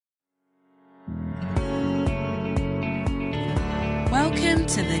Welcome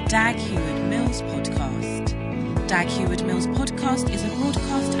to the Dag Heward Mills podcast. Dag Heward Mills podcast is a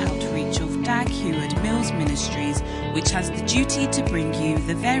broadcast outreach of Dag Heward Mills Ministries, which has the duty to bring you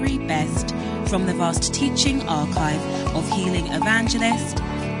the very best from the vast teaching archive of healing evangelist,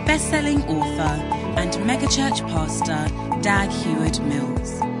 best-selling author, and megachurch pastor Dag Heward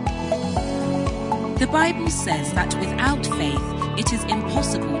Mills. The Bible says that without faith, it is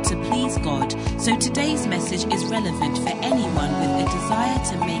impossible to please God, so today's message is relevant for anyone with a desire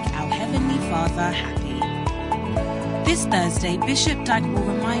to make our Heavenly Father happy. This Thursday, Bishop Dag will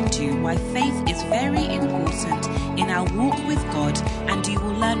remind you why faith is very important in our walk with God, and you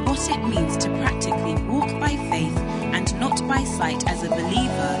will learn what it means to practically walk by faith and not by sight as a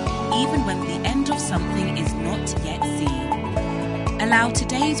believer, even when the end of something is not yet seen. Allow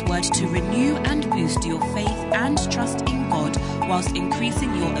today's word to renew and boost your faith and trust in God whilst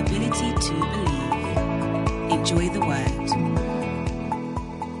increasing your ability to believe. Enjoy the word.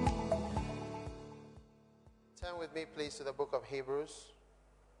 Turn with me, please, to the book of Hebrews.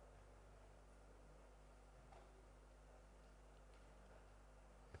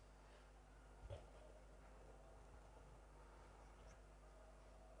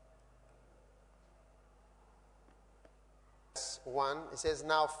 Verse 1, it says,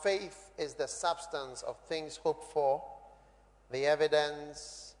 "Now faith is the substance of things hoped for, the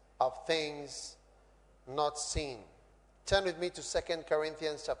evidence of things not seen." Turn with me to 2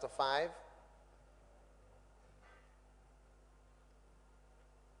 Corinthians chapter 5.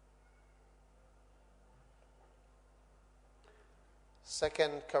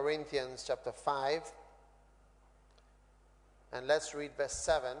 Second Corinthians chapter 5, and let's read verse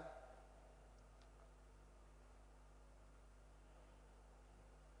 7.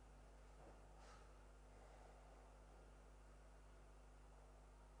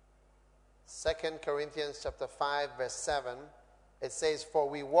 Second Corinthians chapter 5, verse 7, it says, "For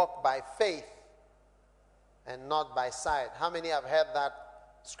we walk by faith and not by sight." How many have heard that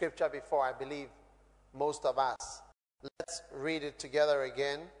scripture before? I believe most of us. Let's read it together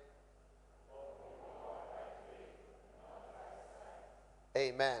again.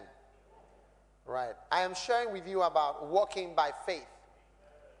 Amen. Right. I am sharing with you about walking by faith.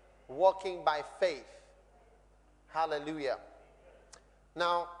 Walking by faith. Hallelujah.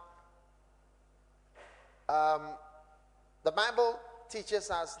 Now, the Bible teaches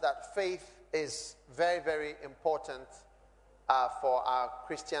us that faith is very, very important for our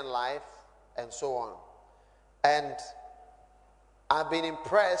Christian life and so on. And I've been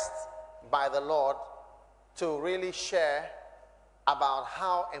impressed by the Lord to really share about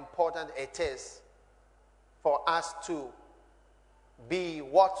how important it is for us to be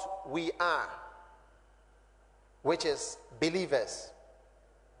what we are, which is believers.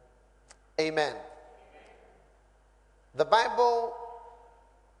 Amen. The Bible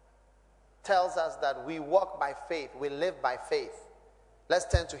tells us that we walk by faith, we live by faith. Let's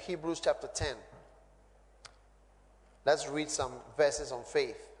turn to Hebrews chapter 10. Let's read some verses on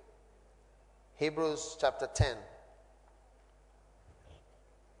faith. Hebrews chapter 10.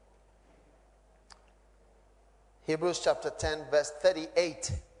 Hebrews chapter 10, verse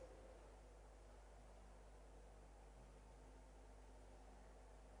 38.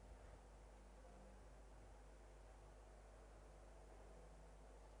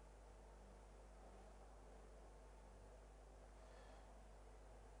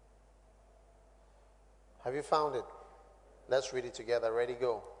 Have you found it? Let's read it together. Ready,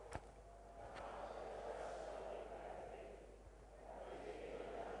 go.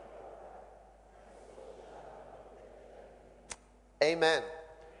 Amen.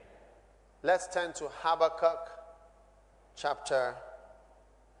 Let's turn to Habakkuk chapter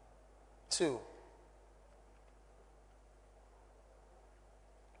 2.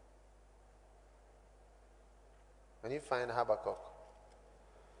 When you find Habakkuk,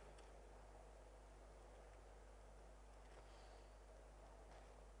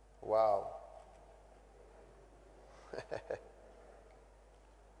 wow.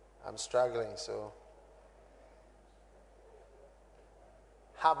 I'm struggling, so.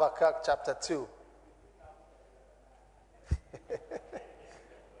 Habakkuk chapter 2.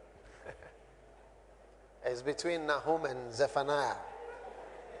 It's between Nahum and Zephaniah.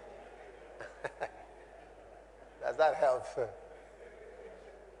 Does that help?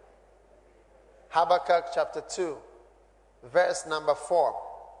 Habakkuk chapter 2, verse number 4.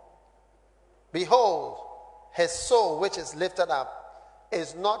 "Behold, his soul which is lifted up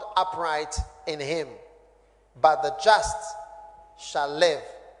is not upright in him, but the just shall live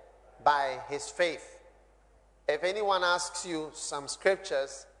by his faith." If anyone asks you some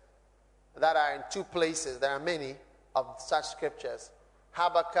scriptures that are in two places, there are many of such scriptures.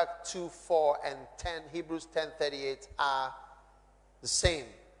 Habakkuk 2:4 and 10, Hebrews 10:38 are the same.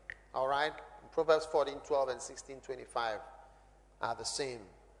 All right? Proverbs 14:12 and 16:25 are the same.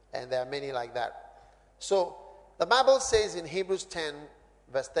 And there are many like that. So, the Bible says in Hebrews 10,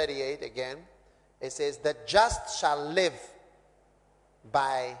 verse 38 again, it says, the just shall live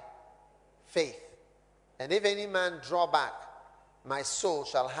by faith. And if any man draw back, my soul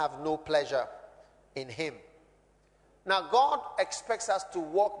shall have no pleasure in him. Now, God expects us to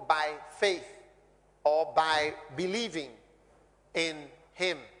walk by faith or by believing in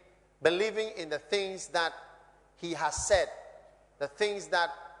him, believing in the things that he has said, the things that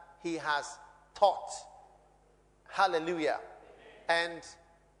he has taught. Hallelujah. And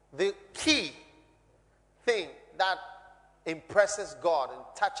the key thing that impresses God and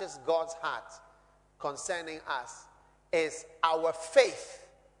touches God's heart concerning us is our faith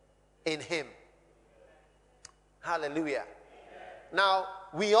in him. Hallelujah. Now,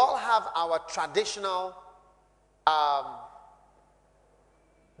 we all have our traditional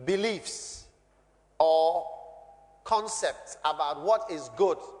beliefs or concepts about what is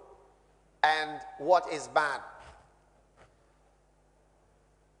good and what is bad.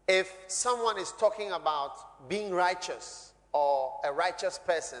 If someone is talking about being righteous or a righteous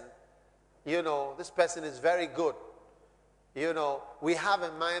person, this person is very good. We have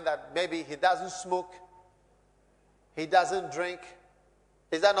in mind that maybe he doesn't smoke, he doesn't drink.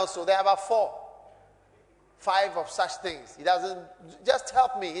 Is that not so? There are about 4, 5 of such things. He doesn't, just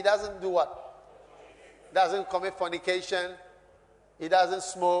help me. He doesn't do what? Doesn't commit fornication. He doesn't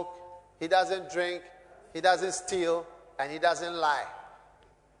smoke. He doesn't drink. He doesn't steal. And he doesn't lie.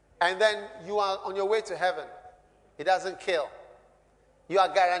 And then you are on your way to heaven. He doesn't kill. You are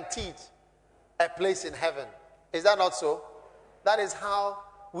guaranteed a place in heaven. Is that not so? That is how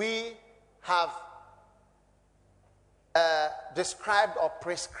we have described or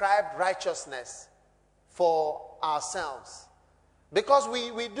prescribed righteousness for ourselves. Because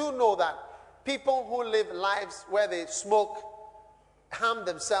we do know that people who live lives where they smoke harm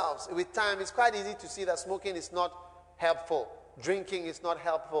themselves. With time, it's quite easy to see that smoking is not helpful. Drinking is not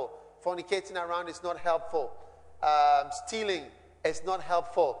helpful. Fornicating around is not helpful. Stealing is not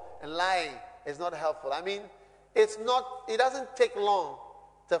helpful. And lying is not helpful. I mean, it doesn't take long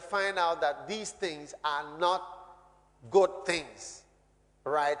to find out that these things are not good things.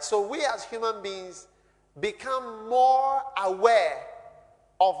 Right? So we as human beings become more aware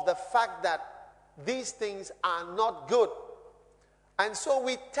of the fact that these things are not good. And so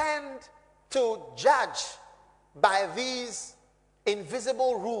we tend to judge by these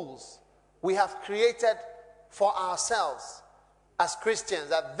invisible rules we have created for ourselves as Christians,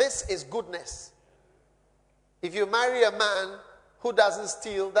 that this is goodness. If you marry a man who doesn't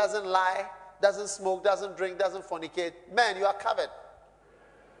steal, doesn't lie, doesn't smoke, doesn't drink, doesn't fornicate, man, you are covered.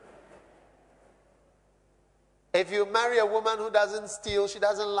 If you marry a woman who doesn't steal, she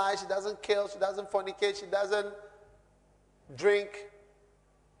doesn't lie, she doesn't kill, she doesn't fornicate, she doesn't drink,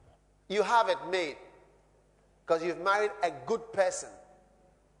 you have it made. Because you've married a good person.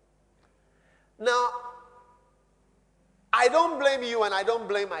 Now, I don't blame you and I don't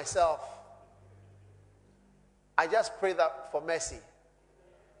blame myself. I just pray that for mercy.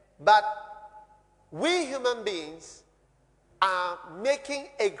 But we human beings are making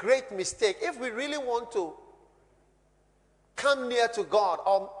a great mistake. If we really want to come near to God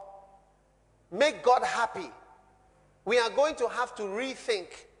or make God happy, we are going to have to rethink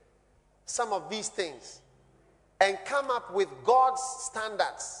some of these things and come up with God's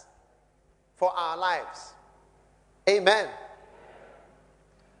standards for our lives. Amen.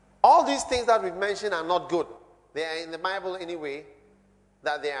 All these things that we've mentioned are not good. They are in the Bible anyway,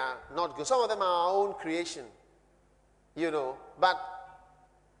 that they are not good. Some of them are our own creation, but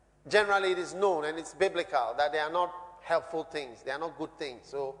generally it is known and it's biblical that they are not helpful things. They are not good things.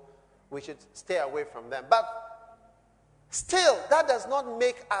 So we should stay away from them. But still, that does not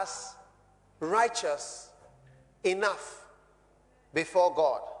make us righteous enough before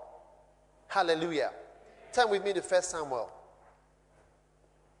God. Hallelujah. Turn with me to 1 Samuel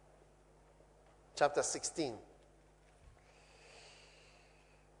chapter 16.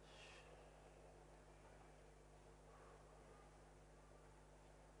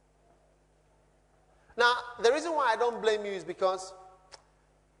 Now, the reason why I don't blame you is because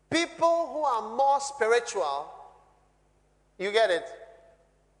people who are more spiritual, you get it,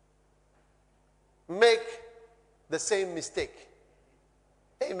 make the same mistake.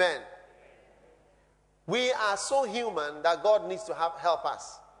 Amen. We are so human that God needs to help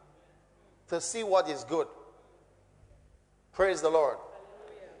us to see what is good. Praise the Lord.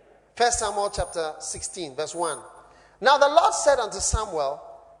 1 Samuel chapter 16, verse 1. Now the Lord said unto Samuel,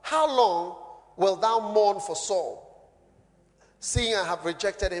 how long wilt thou mourn for Saul, seeing I have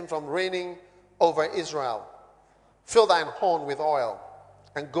rejected him from reigning over Israel? Fill thine horn with oil,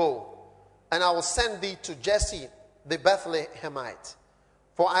 and go, and I will send thee to Jesse the Bethlehemite,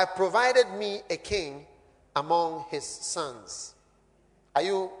 for I have provided me a king among his sons. Are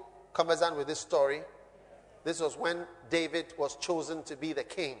you conversant with this story? This was when David was chosen to be the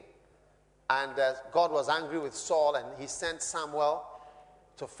king. And God was angry with Saul, and he sent Samuel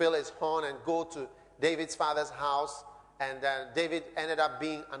to fill his horn and go to David's father's house. And David ended up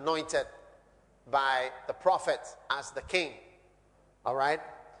being anointed by the prophet as the king. All right?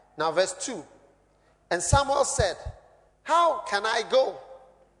 Now verse 2. And Samuel said, how can I go?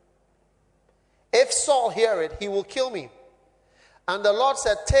 If Saul hear it, he will kill me. And the Lord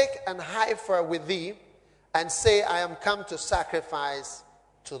said, take an heifer with thee, and say, I am come to sacrifice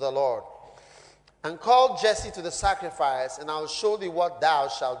to the Lord. And call Jesse to the sacrifice, and I will show thee what thou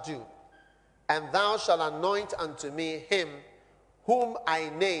shalt do. And thou shalt anoint unto me him whom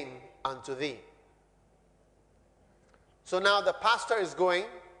I name unto thee. So now the pastor is going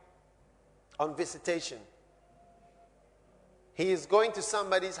on visitation. He is going to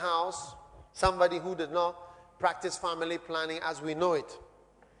somebody's house, somebody who did not practice family planning as we know it.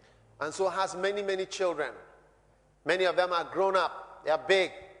 And so has many, many children. Many of them are grown up. They are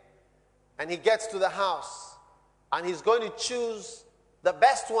big. And he gets to the house, and he's going to choose the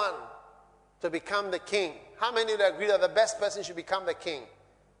best one to become the king. How many would agree that the best person should become the king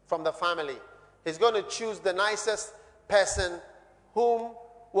from the family? He's going to choose the nicest person whom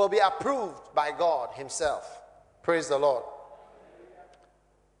will be approved by God himself. Praise the Lord.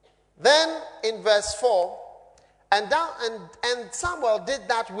 Then in verse 4, and Samuel did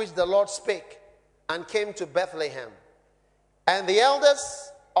that which the Lord spake, and came to Bethlehem. And the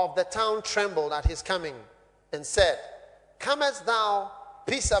elders of the town trembled at his coming, and said, comest thou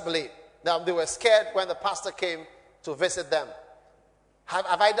peaceably? Now they were scared when the pastor came to visit them.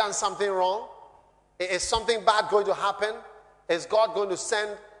 Have I done something wrong? Is something bad going to happen? Is God going to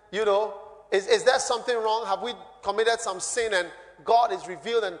send, is there something wrong? Have we committed some sin and God is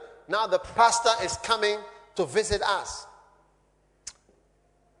revealed and now the pastor is coming to visit us?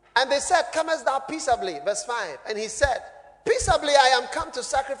 And they said, comest thou peaceably? Verse 5. And he said, peaceably I am come to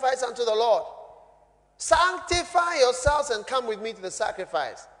sacrifice unto the Lord. Sanctify yourselves and come with me to the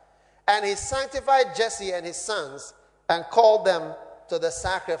sacrifice. And he sanctified Jesse and his sons and called them to the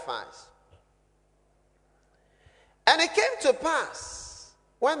sacrifice. And it came to pass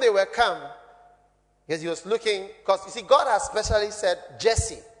when they were come, because he was looking, because you see, God has specially said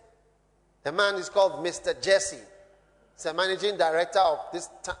Jesse. The man is called Mr. Jesse. He's a managing director of this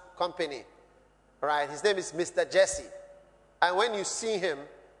company. Right? His name is Mr. Jesse. And when you see him,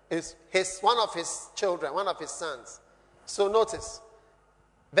 it's one of his children, one of his sons. So notice,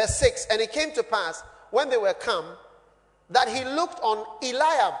 verse 6, and it came to pass, when they were come, that he looked on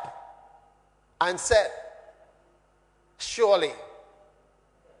Eliab and said, surely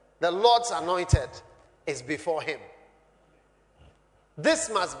the Lord's anointed is before him. This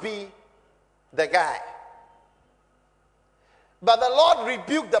must be the guy. But the Lord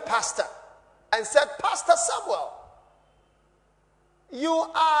rebuked the pastor and said, Pastor Samuel, you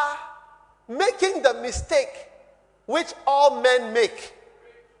are making the mistake which all men make.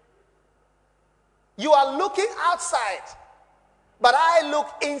 You are looking outside, but I look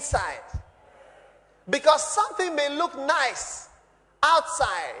inside. Because something may look nice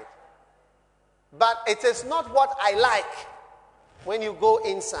outside, but it is not what I like when you go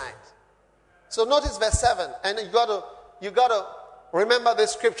inside. So notice verse 7, and you got to remember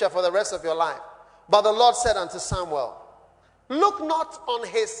this scripture for the rest of your life. But the Lord said unto Samuel, look not on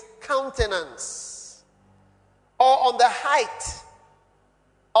his countenance or on the height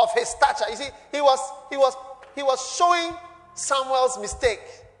of his stature. You see, he was showing Samuel's mistake.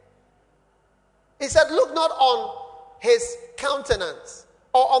 He said, look not on his countenance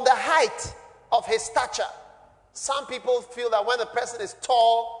or on the height of his stature. Some people feel that when the person is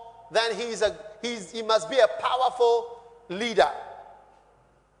tall, then he must be a powerful leader.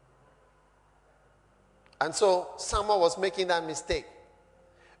 And so Samuel was making that mistake.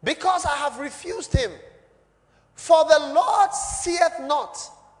 Because I have refused him. For the Lord seeth not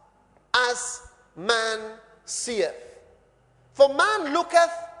as man seeth. For man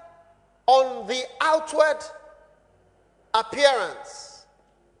looketh on the outward appearance,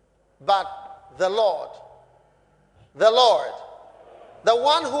 but the Lord, the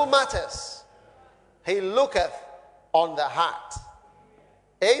one who matters, he looketh on the heart.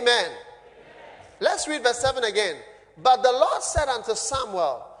 Amen. Let's read verse 7 again. But the Lord said unto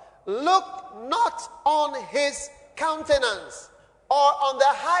Samuel, look not on his countenance, or on the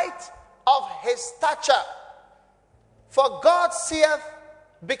height of his stature. For God seeth,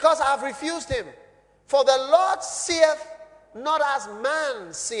 because I have refused him. For the Lord seeth not as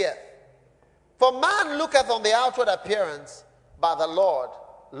man seeth. For man looketh on the outward appearance, but the Lord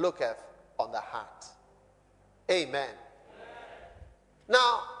looketh on the heart. Amen.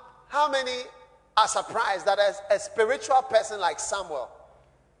 Now, how many are surprised that a spiritual person like Samuel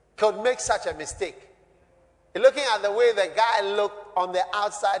could make such a mistake? You're looking at the way the guy looked on the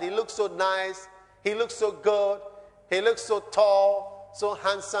outside. He looked so nice. He looked so good. He looked so tall, so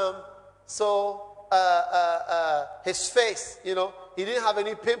handsome, so his face, he didn't have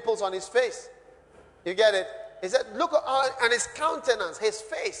any pimples on his face. You get it? He said, look at his countenance, his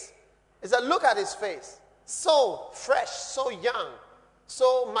face. He said, look at his face. So fresh, so young,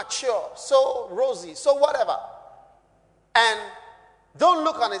 so mature, so rosy, so whatever. And don't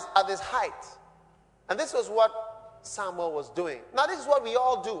look at his height. And this was what Samuel was doing. Now, this is what we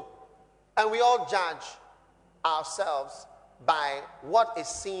all do. And we all judge ourselves by what is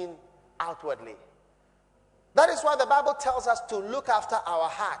seen outwardly. That is why the Bible tells us to look after our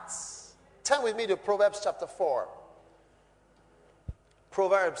hearts. Turn with me to Proverbs chapter 4.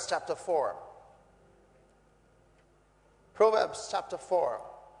 Proverbs chapter 4. Proverbs chapter 4.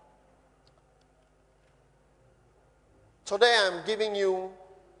 Today I'm giving you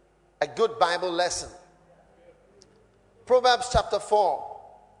a good Bible lesson. Proverbs chapter 4,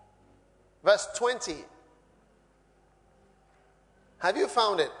 verse 20. Have you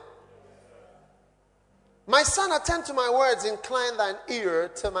found it? My son, attend to my words, incline thine ear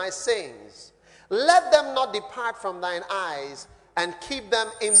to my sayings. Let them not depart from thine eyes, and keep them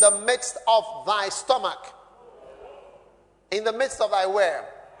in the midst of thy stomach. In the midst of thy where?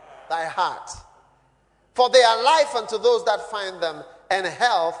 Thy heart. For they are life unto those that find them, and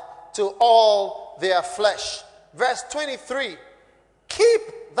health to all their flesh. Verse 23. Keep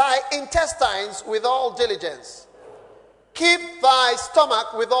thy intestines with all diligence. Keep thy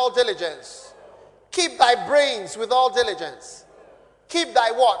stomach with all diligence. Keep thy brains with all diligence. Keep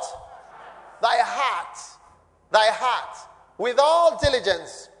thy what? Thy heart. Thy heart with all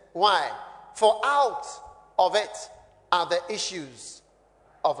diligence. Why? For out of it are the issues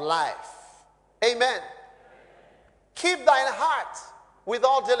of life. Amen. Keep thine heart with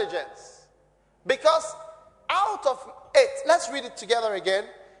all diligence. Because out of it, let's read it together again.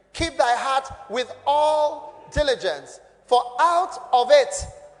 Keep thy heart with all diligence. For out of it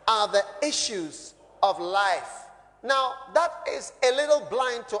are the issues of life. Now, that is a little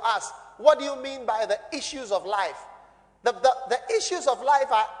blind to us. What do you mean by the issues of life? The issues of life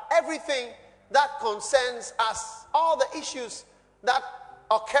are everything that concerns us. All the issues that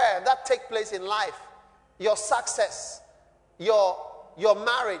occur, that take place in life. Your success, your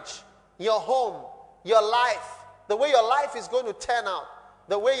marriage, your home, your life. The way your life is going to turn out.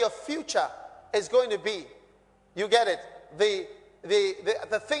 The way your future is going to be. You get it?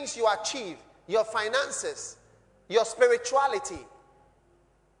 The things you achieve, your finances, your spirituality,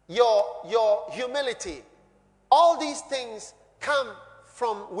 your humility, all these things come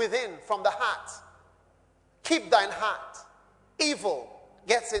from within, from the heart. Keep thine heart. Evil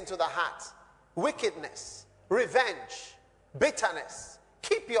gets into the heart. Wickedness, revenge, bitterness.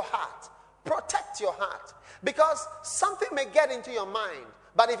 Keep your heart. Protect your heart. Because something may get into your mind,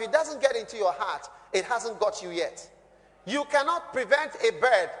 but if it doesn't get into your heart, it hasn't got you yet. You cannot prevent a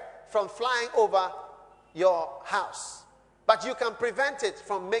bird from flying over your house, but you can prevent it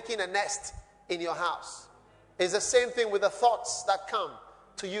from making a nest in your house. It's the same thing with the thoughts that come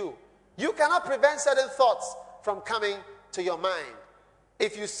to you. You cannot prevent certain thoughts from coming to your mind.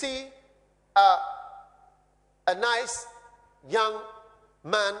 If you see a nice young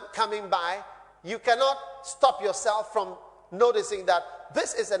man coming by, you cannot stop yourself from noticing that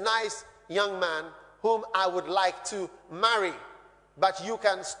this is a nice young man whom I would like to marry. But you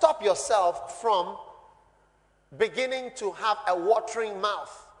can stop yourself from beginning to have a watering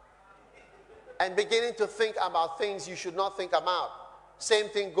mouth and beginning to think about things you should not think about. Same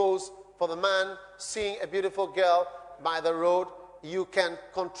thing goes for the man seeing a beautiful girl by the road. You can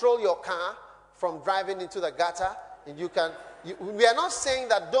control your car from driving into the gutter. And we are not saying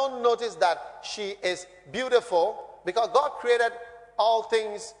that don't notice that she is beautiful, because God created all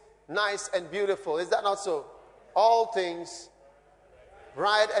things nice and beautiful. Is that not so? All things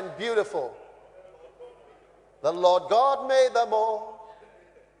bright and beautiful. The Lord God made them all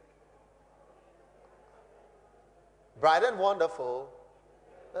bright and wonderful.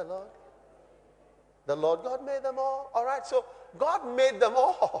 The Lord God made them all. All right, so God made them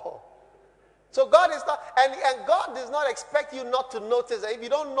all. So God is not, and God does not expect you not to notice them. If you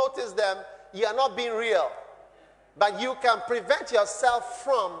don't notice them, you are not being real. but you can prevent yourself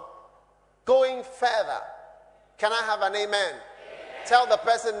from going further. Can I have an amen? Amen? Tell the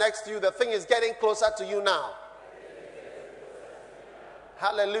person next to you, the thing is getting closer to you now.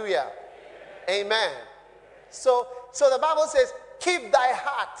 Hallelujah. Amen. So the Bible says, keep thy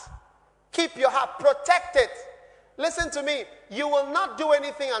heart. Keep your heart. Protect it. Listen to me. You will not do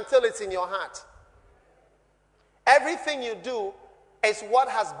anything until it's in your heart. Everything you do is what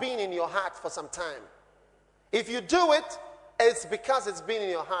has been in your heart for some time. If you do it, it's because it's been in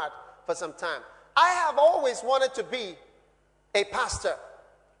your heart for some time. I have always wanted to be a pastor.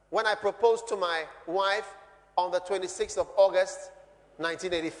 When I proposed to my wife on the 26th of August,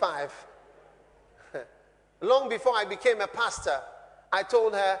 1985, long before I became a pastor, I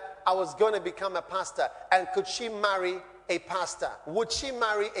told her I was going to become a pastor. And could she marry a pastor? Would she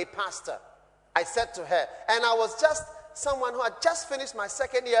marry a pastor? I said to her. And I was just someone who had just finished my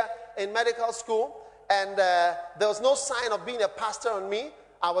second year in medical school. And there was no sign of being a pastor on me.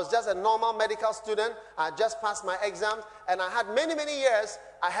 I was just a normal medical student. I just passed my exams. And I had many, many years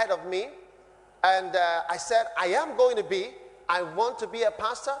ahead of me. And I said, I am going to be. I want to be a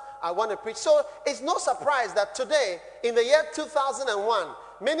pastor. I want to preach. So it's no surprise that today, in the year 2001,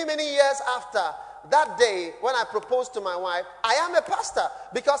 many, many years after that day when I proposed to my wife, I am a pastor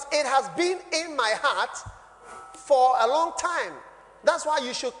because it has been in my heart for a long time. That's why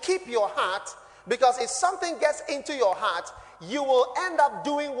you should keep your heart, because if something gets into your heart, you will end up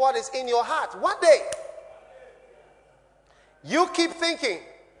doing what is in your heart. One day, you keep thinking.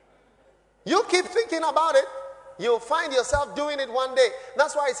 You keep thinking about it. You'll find yourself doing it one day.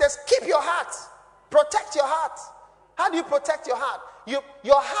 That's why it says, keep your heart. Protect your heart. How do you protect your heart? Your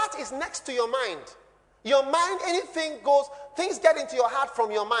heart is next to your mind. Your mind, anything goes, things get into your heart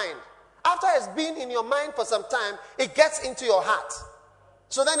from your mind. After it's been in your mind for some time, it gets into your heart.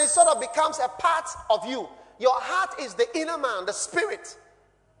 So then it sort of becomes a part of you. Your heart is the inner man, the spirit,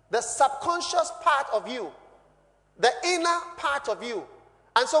 the subconscious part of you, the inner part of you.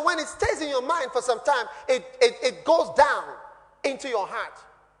 And so when it stays in your mind for some time, it goes down into your heart.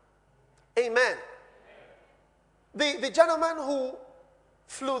 Amen. The gentleman who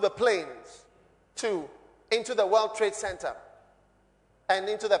flew the planes into the World Trade Center and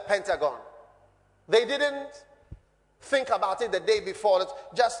into the Pentagon, they didn't think about it the day before.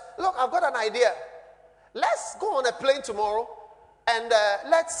 Just, look, I've got an idea. Let's go on a plane tomorrow and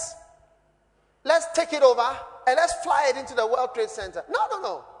let's take it over and let's fly it into the World Trade Center.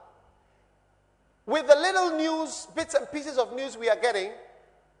 No. With the little news, bits and pieces of news we are getting,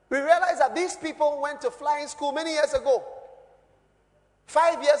 we realize that these people went to flying school many years ago.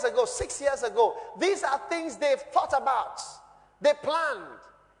 5 years ago, 6 years ago. These are things they've thought about. They planned.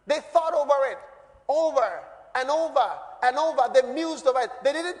 They thought over it. Over and over and over. They mused over it.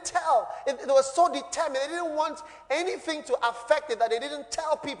 They didn't tell. They were so determined. They didn't want anything to affect it that they didn't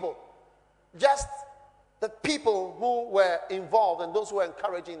tell people. Just the people who were involved and those who were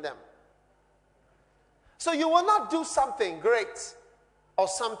encouraging them. So you will not do something great or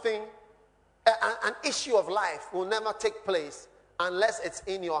something, an issue of life will never take place unless it's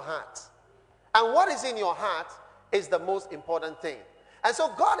in your heart. And what is in your heart is the most important thing. And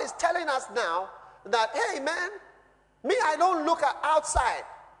so God is telling us now that, hey man, me, I don't look at outside.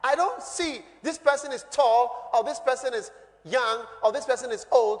 I don't see this person is tall or this person is young, or this person is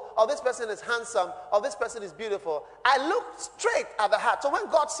old, or this person is handsome, or this person is beautiful. I look straight at the heart. So when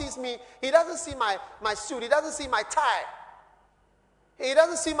God sees me, he doesn't see my suit. He doesn't see my tie. He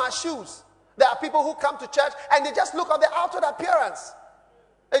doesn't see my shoes. There are people who come to church and they just look at the outward appearance.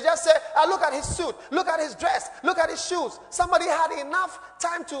 They just say, I look at his suit, look at his dress, look at his shoes. Somebody had enough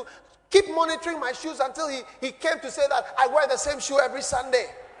time to keep monitoring my shoes until he came to say that I wear the same shoe every Sunday.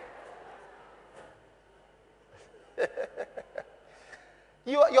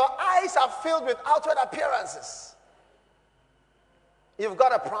 Your eyes are filled with outward appearances. You've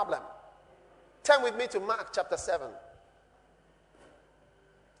got a problem. Turn with me to Mark chapter 7.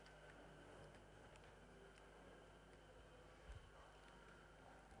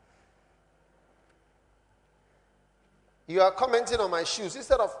 You are commenting on my shoes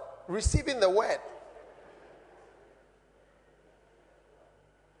instead of receiving the word.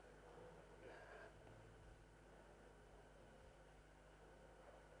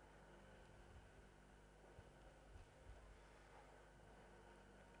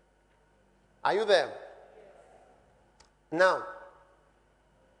 Are you there? Now,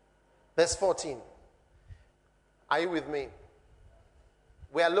 verse 14. Are you with me?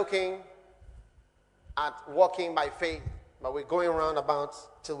 We are looking at walking by faith, but we're going roundabout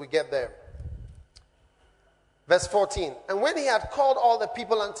till we get there. Verse 14. And when he had called all the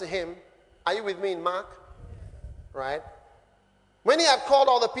people unto him, are you with me in Mark? Right? When he had called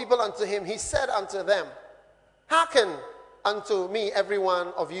all the people unto him, he said unto them, hearken unto me, every one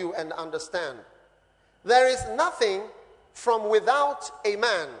of you, and understand. There is nothing from without a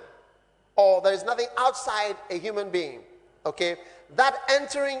man, or there is nothing outside a human being, okay, that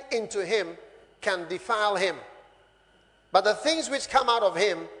entering into him can defile him. But the things which come out of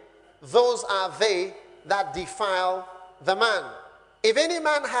him, those are they that defile the man. If any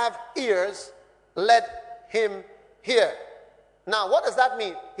man have ears, let him hear. Now, what does that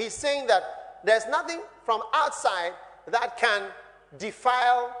mean? He's saying that there's nothing from outside that can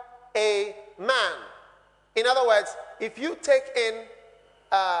defile a man. In other words, if you take in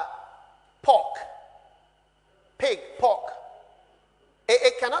pork,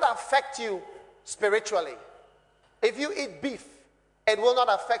 it cannot affect you spiritually. If you eat beef, it will not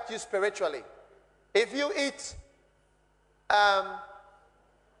affect you spiritually. If you eat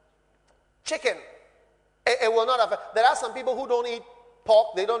chicken, it will not affect. There are some people who don't eat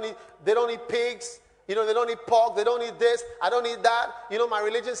pork. They don't eat pigs. They don't eat pork. They don't eat this. I don't eat that. My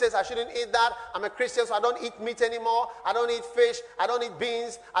religion says I shouldn't eat that. I'm a Christian, so I don't eat meat anymore. I don't eat fish. I don't eat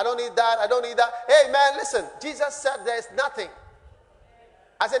beans. I don't eat that. I don't eat that. Hey, man, listen. Jesus said there's nothing.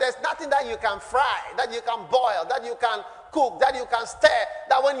 I said there's nothing that you can fry, that you can boil, that you can cook, that you can stir,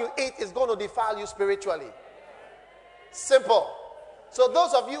 that when you eat is going to defile you spiritually. Simple. So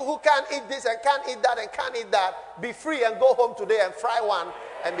those of you who can't eat this and can't eat that and can't eat that, be free and go home today and fry one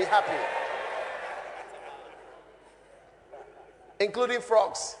and be happy. Including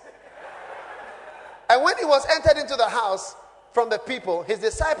frogs. And when he was entered into the house from the people, his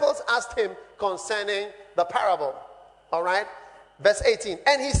disciples asked him concerning the parable. All right? Verse 18.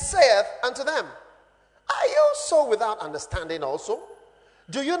 And he saith unto them, are you so without understanding also?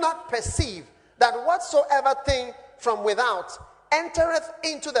 Do you not perceive that whatsoever thing from without entereth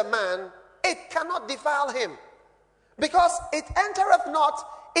into the man, it cannot defile him? Because it entereth not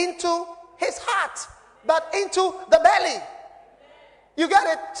into his heart, but into the belly. You get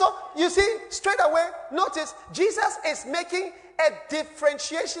it? So you see, straight away, notice Jesus is making a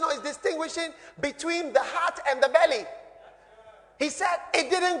differentiation, or is distinguishing between the heart and the belly. He said it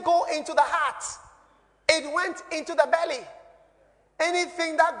didn't go into the heart. It went into the belly.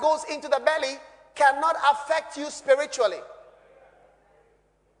 Anything that goes into the belly cannot affect you spiritually.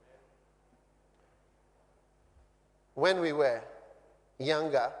 When we were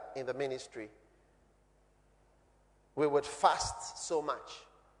younger in the ministry, we would fast so much.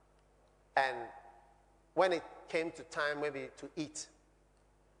 And when it came to time maybe to eat,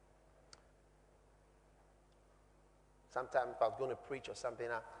 sometimes if I was going to preach or something,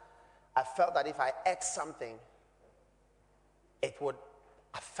 I felt that if I ate something, it would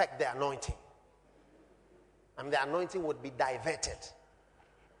affect the anointing. And the anointing would be diverted.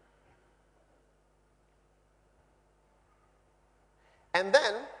 And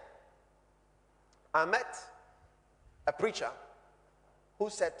then I met a preacher who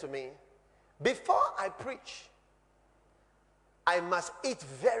said to me, before I preach, I must eat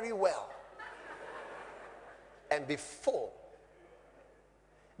very well and be full.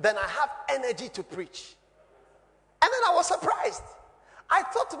 Then I have energy to preach. And then I was surprised. I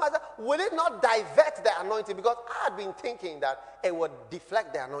thought to myself, will it not divert the anointing? Because I had been thinking that it would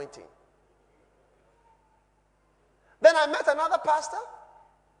deflect the anointing. Then I met another pastor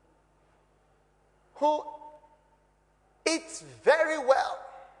who eats very well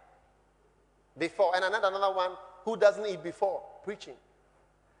before, and another one who doesn't eat before preaching.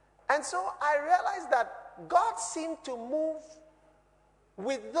 And so I realized that God seemed to move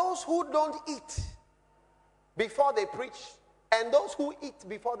with those who don't eat before they preach and those who eat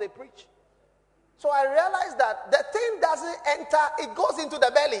before they preach. So I realized that the thing doesn't enter, it goes into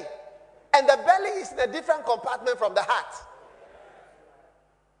the belly. And the belly is in a different compartment from the heart.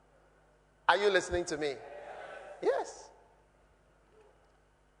 Are you listening to me? Yes.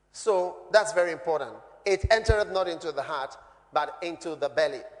 So that's very important. It entereth not into the heart, but into the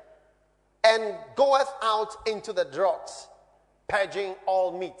belly, and goeth out into the draughts, purging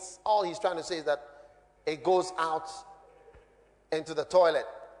all meats. All he's trying to say is that it goes out into the toilet.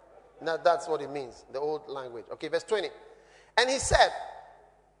 Now that's what it means, the old language. Okay, verse 20. And he said,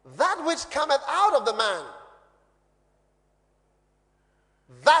 that which cometh out of the man,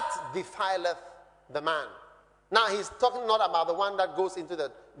 that defileth the man. Now he's talking not about the one that goes into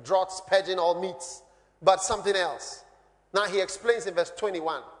the draughts, purging all meats, but something else. Now he explains in verse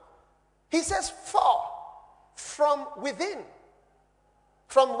 21. He says, for from within.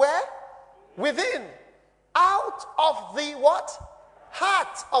 From where? Within. Out of the what?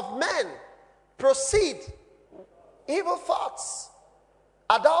 Heart of men proceed evil thoughts,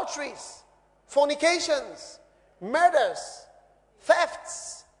 adulteries, fornications, murders,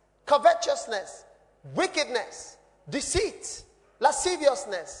 thefts, covetousness, wickedness, deceit,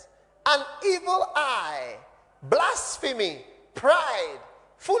 lasciviousness, an evil eye, blasphemy, pride,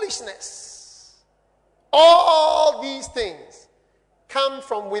 foolishness. All these things come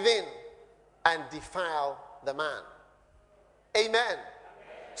from within and defile the man. Amen.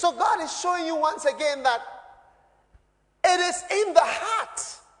 So God is showing you once again that it is in the heart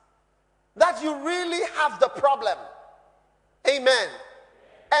that you really have the problem. Amen.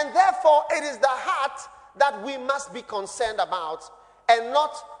 And therefore, it is the heart that we must be concerned about, and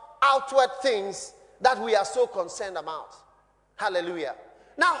not outward things that we are so concerned about. Hallelujah.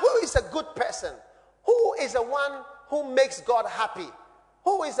 Now, who is a good person? Who is the one who makes God happy?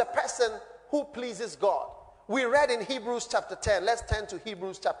 Who is the person who pleases God? We read in Hebrews chapter 10. Let's turn to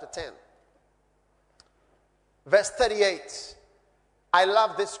Hebrews chapter 10. Verse 38. I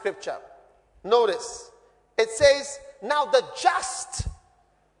love this scripture. Notice, it says, now the just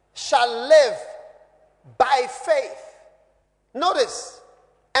shall live by faith. Notice,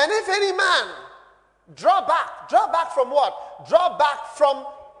 and if any man draw back from what? Draw back from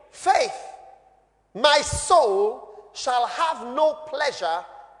faith, my soul shall have no pleasure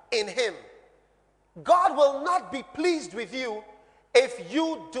in him. God will not be pleased with you if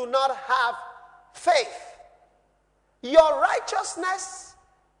you do not have faith. Your righteousness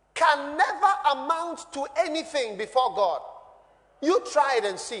can never amount to anything before God. You try it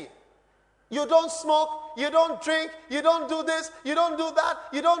and see. You don't smoke, you don't drink, you don't do this, you don't do that,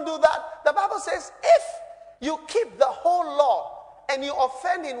 you don't do that. The Bible says if you keep the whole law and you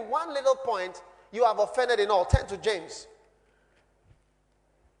offend in one little point, you have offended in all. Turn to James.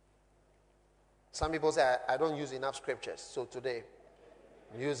 Some people say, I don't use enough scriptures. So today,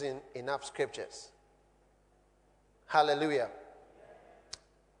 I'm using enough scriptures. Hallelujah.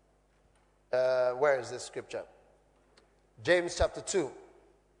 Where is this scripture? James chapter 2.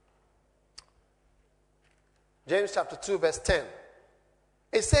 James chapter 2 verse 10.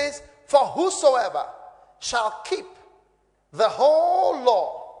 It says, for whosoever shall keep the whole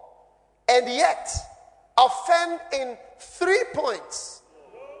law and yet offend in 3 points,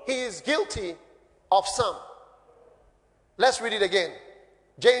 he is guilty of some. Let's read it again.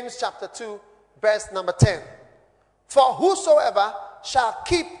 James chapter 2 verse number 10. For whosoever shall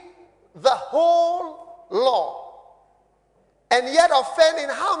keep the whole law and yet offend in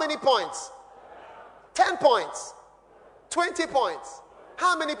how many points? 10 points. 20 points.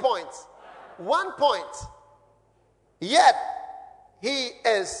 How many points? 1 point. Yet he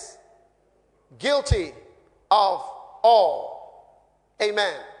is guilty of all.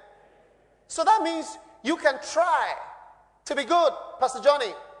 Amen. So that means you can try to be good, Pastor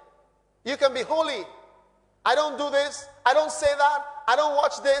Johnny. You can be holy. I don't do this. I don't say that. I don't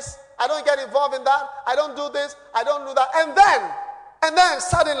watch this. I don't get involved in that. I don't do this. I don't do that. And then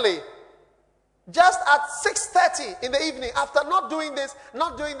suddenly, just at 6:30 in the evening, after not doing this,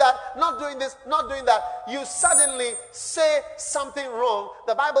 not doing that, not doing this, not doing that, you suddenly say something wrong.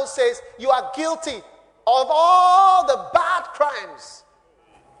 The Bible says you are guilty of all the bad crimes.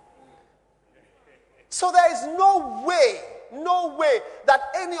 So there is no way that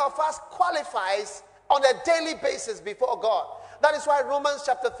any of us qualifies on a daily basis before God. That is why Romans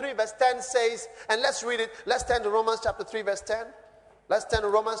chapter 3 verse 10 says, and let's read it. Let's turn to Romans chapter 3 verse 10. Let's turn to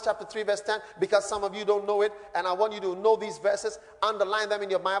Romans chapter 3 verse 10, because some of you don't know it, and I want you to know these verses. Underline them in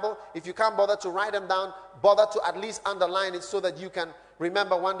your Bible. If you can't bother to write them down, bother to at least underline it so that you can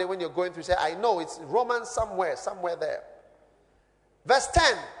remember one day when you're going through, say, I know it's Romans somewhere there. Verse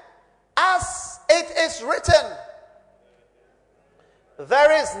 10, as it is written,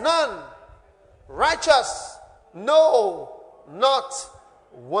 there is none righteous, no, not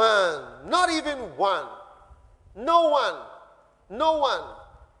one, not even one. No one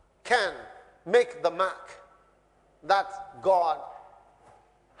can make the mark that God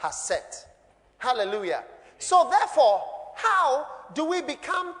has set. Hallelujah. So therefore, how do we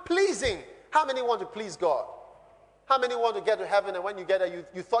become pleasing? How many want to please God? How many want to get to heaven, and when you get there,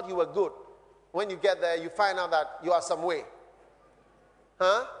 you thought you were good. When you get there, you find out that you are some way.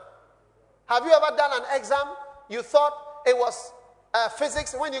 Huh? Have you ever done an exam? You thought it was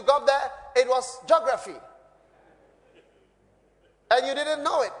physics. When you got there, it was geography. And you didn't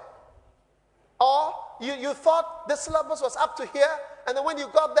know it. Or you thought the syllabus was up to here, and then when you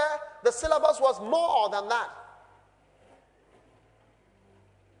got there, the syllabus was more than that.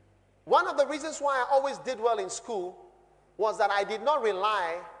 One of the reasons why I always did well in school was that I did not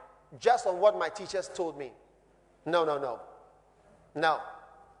rely just on what my teachers told me. No.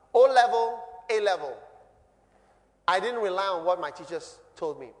 O-level, A-level. I didn't rely on what my teachers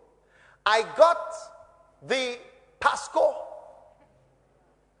told me. I got the Pasco,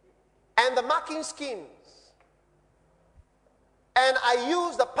 and the marking schemes. And I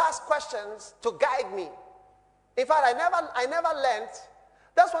use the past questions to guide me. In fact, I never learned.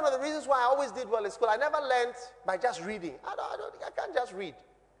 That's one of the reasons why I always did well in school. I never learned by just reading. I can't just read.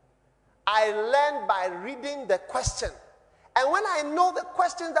 I learned by reading the question. And when I know the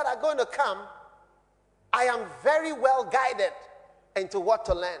questions that are going to come, I am very well guided into what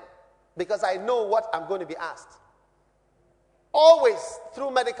to learn because I know what I'm going to be asked. Always,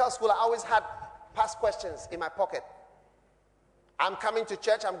 through medical school, I always had past questions in my pocket. I'm coming to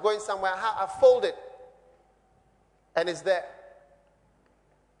church, I'm going somewhere, I fold it, and it's there.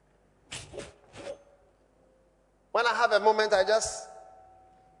 When I have a moment, I just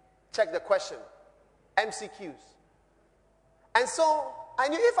check the question, MCQs. And so, I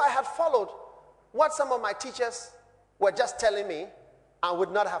knew if I had followed what some of my teachers were just telling me, I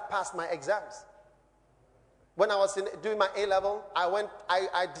would not have passed my exams. When I was doing my A-level,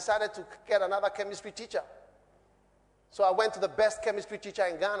 I decided to get another chemistry teacher. So I went to the best chemistry teacher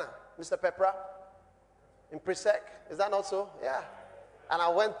in Ghana, Mr. Pepra, in Presec. Is that not so? Yeah. And I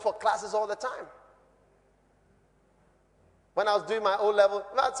went for classes all the time. When I was doing my O-level,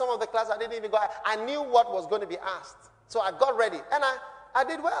 some of the classes I didn't even go. I knew what was going to be asked. So I got ready. And I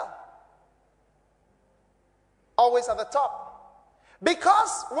did well. Always at the top.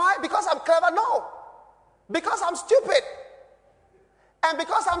 Because, why? Because I'm clever? No. Because I'm stupid. And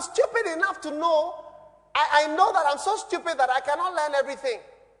because I'm stupid enough to know, I know that I'm so stupid that I cannot learn everything.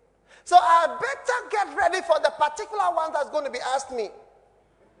 So I better get ready for the particular one that's going to be asked me.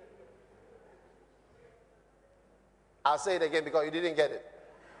 I'll say it again because you didn't get it.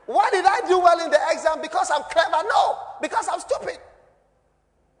 Why did I do well in the exam? Because I'm clever? No. Because I'm stupid.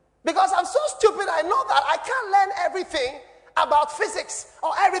 Because I'm so stupid, I know that I can't learn everything about physics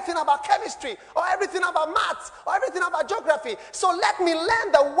or everything about chemistry or everything about maths or everything about geography. So let me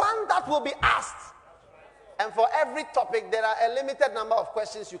learn the one that will be asked. And for every topic, there are a limited number of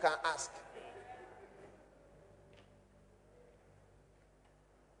questions you can ask.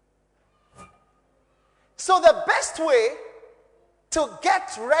 So the best way to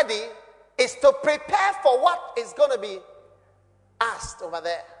get ready is to prepare for what is going to be asked over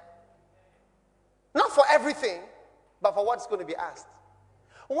there. Not for everything, but for what's going to be asked.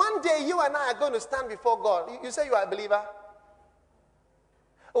 One day, you and I are going to stand before God. You say you are a believer?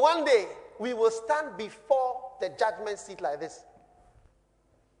 One day, we will stand before the judgment seat like this.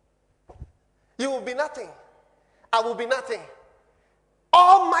 You will be nothing. I will be nothing.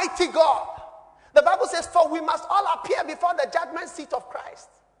 Almighty God. The Bible says, for we must all appear before the judgment seat of Christ.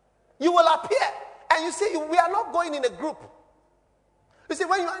 You will appear. And you see, we are not going in a group. You see,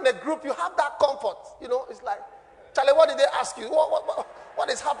 when you are in a group, you have that comfort. You know, it's like, Charlie, what did they ask you? What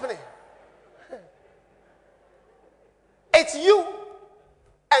is happening? It's you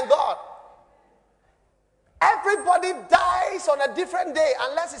and God. Everybody dies on a different day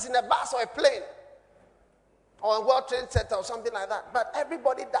unless it's in a bus or a plane or a World Trade Center or something like that. But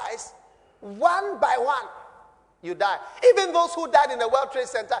everybody dies one by one. You die. Even those who died in the World Trade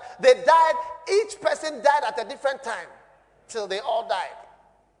Center, they died, each person died at a different time till they all died.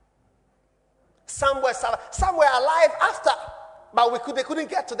 Some were alive after, but they couldn't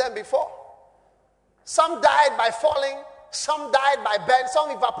get to them before. Some died by falling, some died by burn,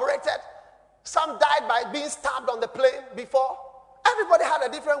 some evaporated, some died by being stabbed on the plane before. Everybody had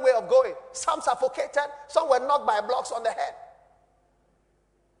a different way of going. Some suffocated, some were knocked by blocks on the head.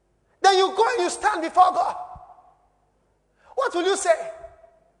 Then you go and you stand before God. What will you say?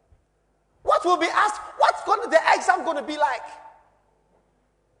 What will be asked? What's the exam going to be like?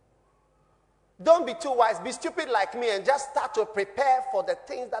 Don't be too wise. Be stupid like me and just start to prepare for the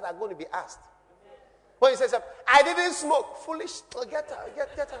things that are going to be asked. When you say, I didn't smoke. Foolish. Get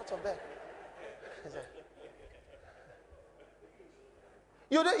out of there.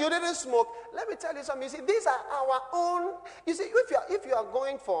 You didn't smoke. Let me tell you something. You see, these are our own. You see, if you are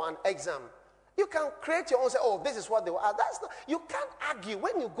going for an exam, you can create your own. Say, oh, this is what they will ask. That's not. You can't argue.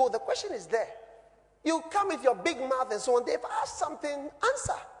 When you go, the question is there. You come with your big mouth and so on. They've asked something,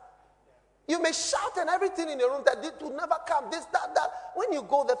 answer. You may shout and everything in your room that it will never come. This, that. When you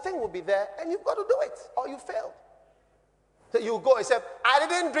go, the thing will be there, and you've got to do it, or you failed. So you go and say, I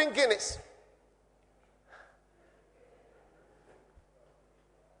didn't drink Guinness.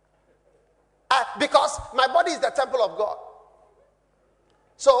 Because my body is the temple of God.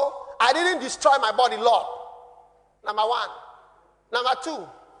 So, I didn't destroy my body, Lord. Number one. Number two,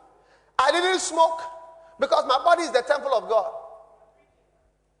 I didn't smoke because my body is the temple of God.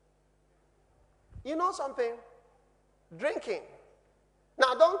 You know something? Drinking.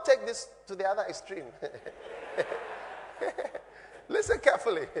 Now, don't take this to the other extreme. Listen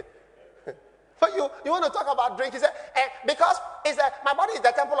carefully. But you want to talk about drink? He said, because my body is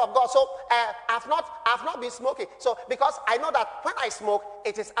the temple of God, so I've not been smoking. So because I know that when I smoke,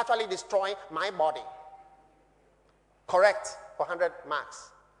 it is actually destroying my body. Correct, for 100 marks.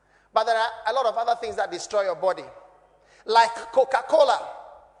 But there are a lot of other things that destroy your body, like Coca-Cola.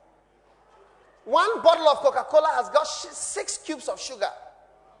 One bottle of Coca-Cola has got 6 cubes of sugar.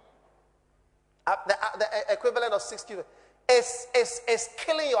 The equivalent of 6 cubes. Is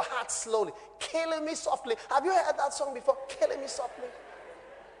killing your heart slowly. Killing me softly. Have you heard that song before? Killing me softly.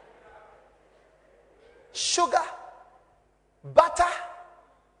 Sugar, butter,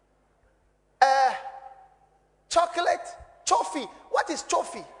 chocolate, toffee. What is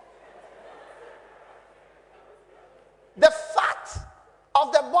toffee? The fat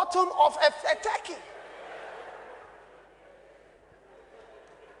of the bottom of a turkey.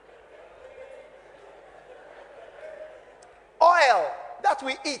 Oil that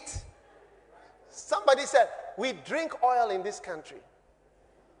we eat. Somebody said, we drink oil in this country.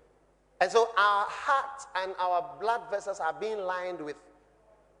 And so our heart and our blood vessels are being lined with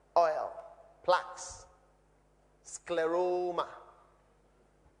oil, plaques, scleroma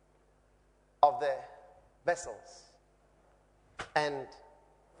of the vessels. And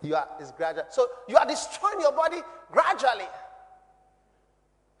it's gradual. So you are destroying your body gradually.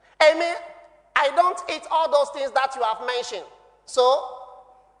 Amen. I don't eat all those things that you have mentioned. So,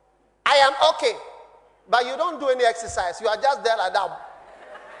 I am okay. But you don't do any exercise. You are just there like that.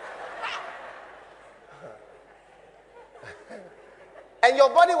 And your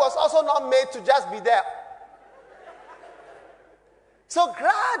body was also not made to just be there. So,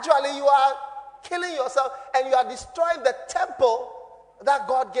 gradually you are killing yourself and you are destroying the temple that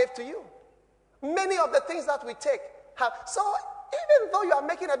God gave to you. Many of the things that we take have... So, even though you are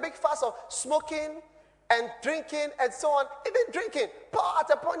making a big fuss of smoking and drinking and so on, even drinking, Paul at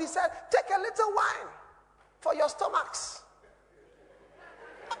a point he said, take a little wine for your stomachs.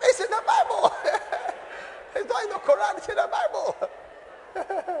 It's in the Bible. It's not in the Quran, it's in the Bible.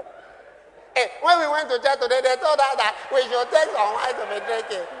 Hey, when we went to church today, they told us that we should take some wine to be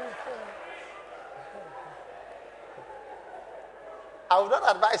drinking. I would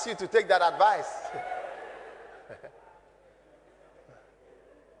not advise you to take that advice.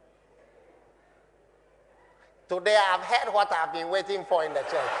 Today I've heard what I've been waiting for in the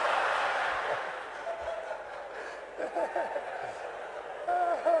church.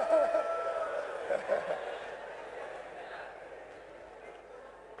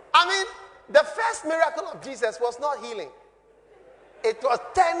 I mean, the first miracle of Jesus was not healing. It was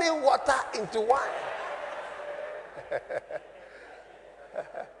turning water into wine.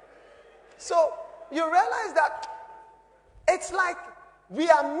 So you realize that it's like we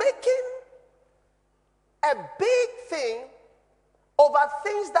are making a big thing over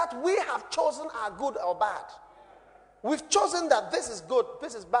things that we have chosen are good or bad. We've chosen that this is good,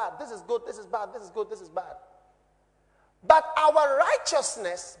 this is bad, this is good, this is bad, this is good, this is bad. But our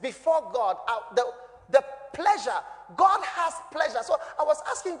righteousness before God, the pleasure, God has pleasure. So I was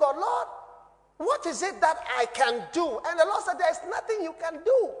asking God, Lord, what is it that I can do? And the Lord said, there is nothing you can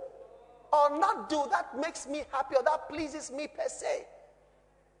do or not do that makes me happy or that pleases me per se.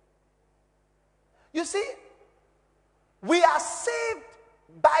 You see, we are saved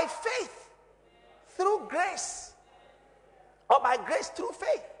by faith through grace, or by grace through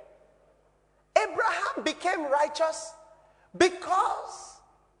faith. Abraham became righteous because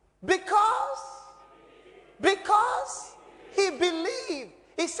he believed.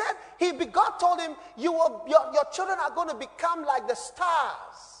 He said, God told him, your children are going to become like the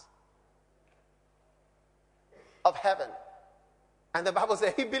stars of heaven. And the Bible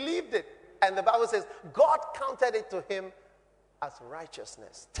says he believed it. And the Bible says, God counted it to him as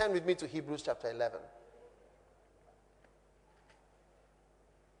righteousness. Turn with me to Hebrews chapter 11.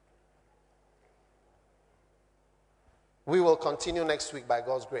 We will continue next week by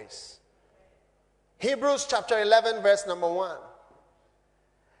God's grace. Hebrews chapter 11, verse number 1.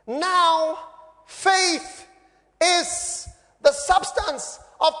 Now, faith is the substance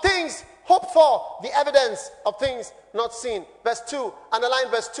of things hoped for, the evidence of things not seen. Verse 2, underline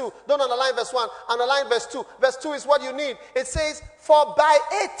verse 2. Don't underline verse 1, underline verse 2. Verse 2 is what you need. It says, for by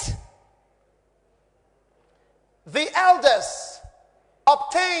it the elders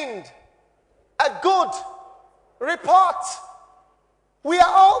obtained a good report. We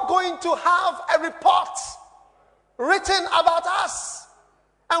are all going to have a report written about us.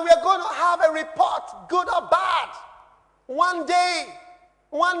 And we are going to have a report, good or bad. One day.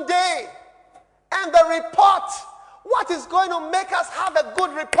 And the report What is going to make us have a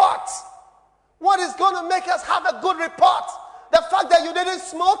good report? What is going to make us have a good report? The fact that you didn't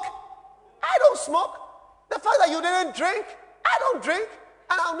smoke? I don't smoke. The fact that you didn't drink? I don't drink.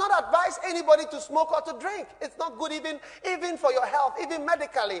 And I'll not advise anybody to smoke or to drink. It's not good even for your health, even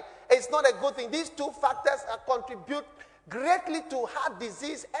medically. It's not a good thing. These two factors contribute greatly to heart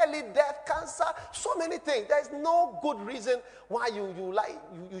disease, early death, cancer, so many things. There is no good reason why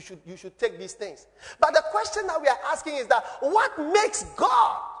you should take these things. But the question that we are asking is that what makes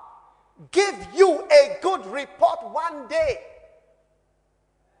God give you a good report one day?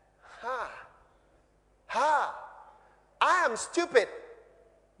 I am stupid.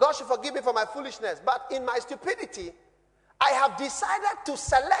 God should forgive me for my foolishness. But in my stupidity, I have decided to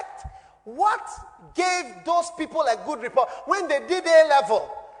select what gave those people a good report. When they did A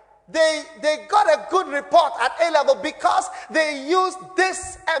level, they got a good report at A level because they used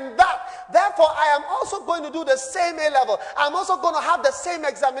this and that. Therefore, I am also going to do the same A level. I'm also going to have the same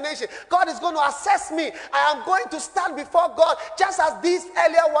examination. God is going to assess me. I am going to stand before God just as these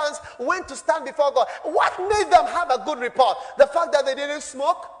earlier ones went to stand before God. What made them have a good report? The fact that they didn't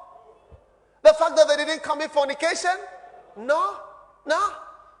smoke? The fact that they didn't commit fornication? No.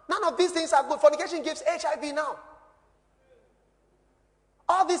 None of these things are good. Fornication gives HIV now.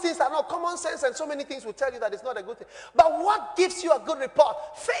 All these things are not common sense, and so many things will tell you that it's not a good thing. But what gives you a good report?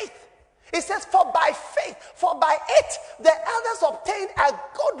 Faith. It says, for by faith, for by it, the elders obtained a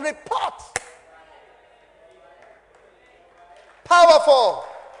good report. Powerful.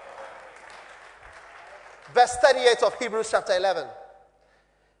 Verse 38 of Hebrews chapter 11.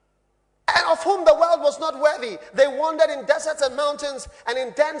 And of whom the world was not worthy. They wandered in deserts and mountains and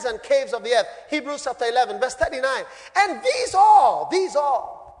in dens and caves of the earth. Hebrews chapter 11, verse 39. And these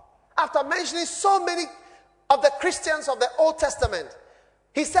all, after mentioning so many of the Christians of the Old Testament,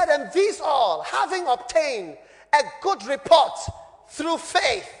 he said, and these all, having obtained a good report through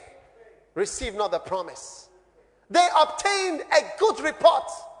faith, receive not the promise. They obtained a good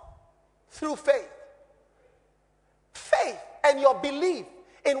report through faith. Faith and your belief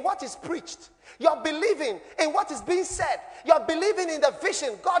in what is preached. You're believing in what is being said. You're believing in the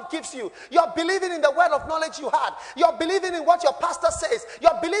vision God gives you. You're believing in the word of knowledge you had. You're believing in what your pastor says.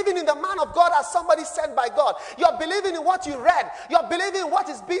 You're believing in the man of God as somebody sent by God. You're believing in what you read. You're believing in what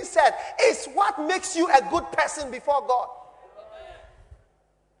is being said. It's what makes you a good person before God.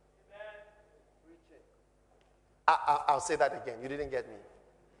 I'll say that again. You didn't get me.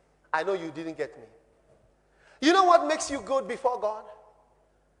 I know you didn't get me. You know what makes you good before God?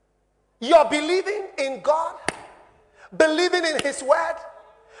 You're believing in God, believing in His word,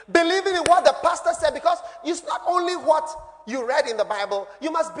 believing in what the pastor said, because it's not only what you read in the Bible,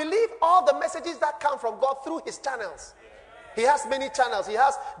 you must believe all the messages that come from God through His channels. He has many channels. He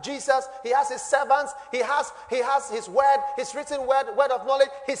has Jesus, He has His servants, He has His word, His written word of knowledge,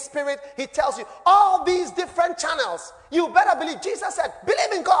 His spirit. He tells you all these different channels. You better believe. Jesus said,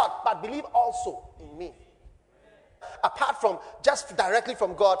 believe in God, but believe also in me. Apart from just directly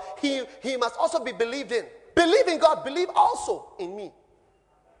from God, he must also be believed in. Believe in God, believe also in me.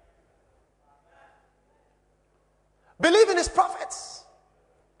 Believe in His prophets,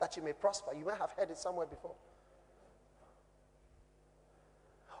 that you may prosper. You may have heard it somewhere before.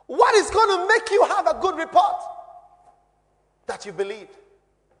 What is going to make you have a good report? That you believed.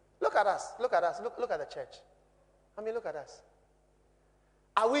 Look at us. Look at the church. I mean, look at us.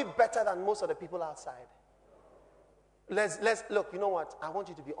 Are we better than most of the people outside? Let's look, you know what? I want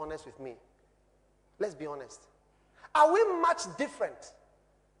you to be honest with me. Let's be honest. Are we much different?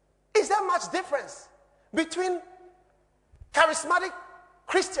 Is there much difference between charismatic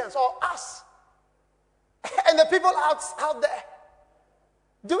Christians or us and the people out there?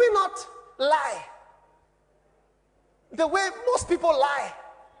 Do we not lie the way most people lie?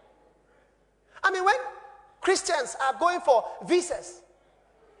 I mean, when Christians are going for visas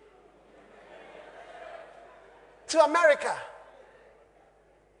to America,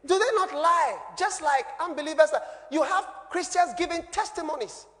 do they not lie? Just like unbelievers. You have Christians giving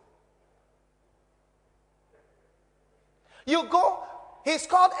testimonies. You go, he's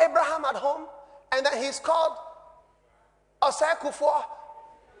called Abraham at home, and then he's called Osei Kufuor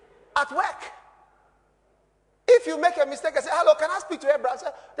at work. If you make a mistake and say, hello, can I speak to Abraham? Say,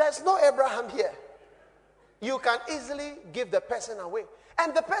 there's no Abraham here. You can easily give the person away.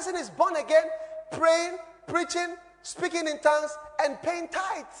 And the person is born again, praying, preaching, speaking in tongues, and paying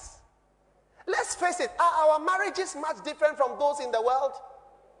tithes. Let's face it, are our marriages much different from those in the world?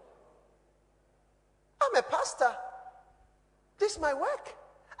 I'm a pastor. This is my work.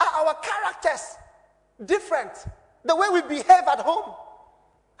 Are our characters different? The way we behave at home,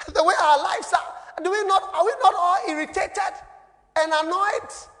 the way our lives are. Are we not all irritated and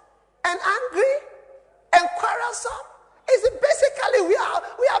annoyed and angry and quarrelsome? Is it basically we are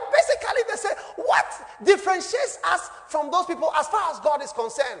basically the same? What differentiates us from those people as far as God is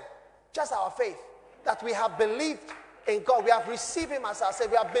concerned? Just our faith, that we have believed in God, we have received Him as our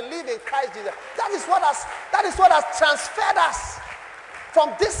Savior, we have believed in Christ Jesus. That is what has transferred us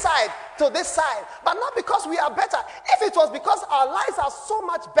from this side to this side, but not because we are better. If it was because our lives are so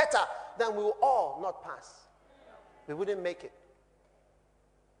much better, then we will all not pass. We wouldn't make it.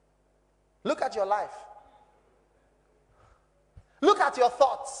 Look at your life. Look at your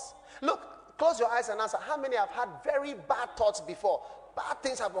thoughts. Look, close your eyes and answer. How many have had very bad thoughts before? Bad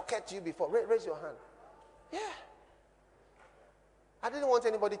things have occurred to you before. Raise your hand. Yeah. I didn't want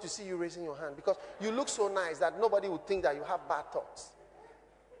anybody to see you raising your hand because you look so nice that nobody would think that you have bad thoughts.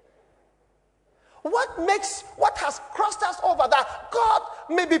 What has crossed us over that God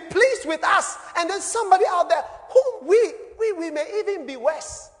may be pleased with us, and then somebody out there whom we may even be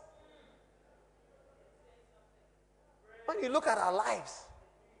worse. When you look at our lives,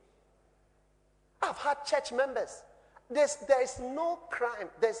 I've had church members. There is no crime,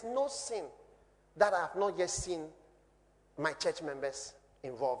 there's no sin that I have not yet seen my church members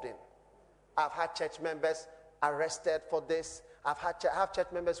involved in. I've had church members arrested for this. I have church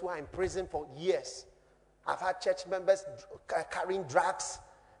members who are in prison for years. I've had church members carrying drugs,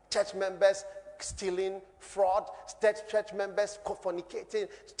 church members stealing, fraud, church members fornicating,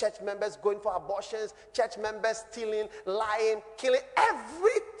 church members going for abortions, church members stealing, lying, killing,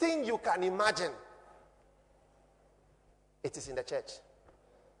 everything you can imagine. It is in the church.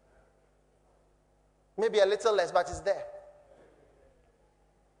 Maybe a little less, but it's there.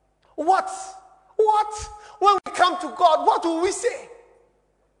 What? When we come to God, what will we say?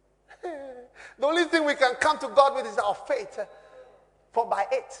 The only thing we can come to God with is our faith. For by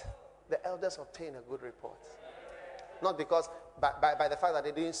it, the elders obtain a good report. Not because, by the fact that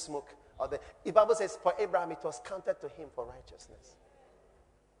they didn't smoke. The Bible says, for Abraham, it was counted to him for righteousness.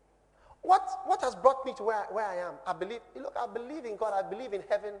 What has brought me to where I am? I believe in God. I believe in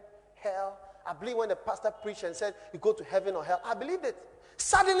heaven, hell. I believe when the pastor preached and said, you go to heaven or hell. I believed it.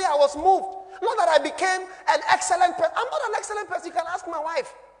 Suddenly I was moved. Not that I became an excellent person. I'm not an excellent person. You can ask my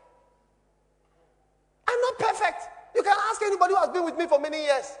wife. I'm not perfect. You can ask anybody who has been with me for many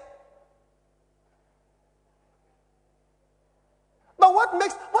years. But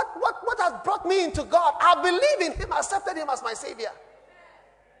what has brought me into God? I believe in Him, accepted Him as my Savior.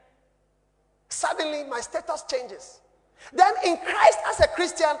 Suddenly my status changes. Then in Christ as a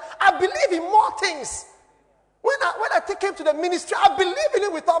Christian, I believe in more things. When I came to the ministry, I believe in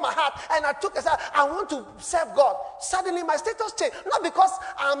it with all my heart. And I took a step, I want to serve God. Suddenly my status changed. Not because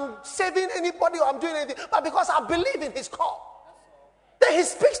I'm saving anybody or I'm doing anything, but because I believe in His call. Then He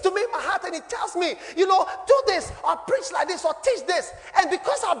speaks to me in my heart and He tells me, do this or preach like this or teach this. And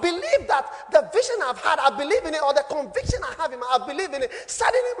because I believe that the vision I've had, I believe in it, or the conviction I have in my, I believe in it,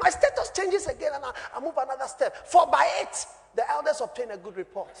 suddenly my status changes again and I move another step. For by it, the elders obtain a good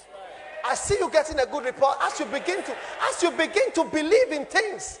report. I see you getting a good report as you begin to believe in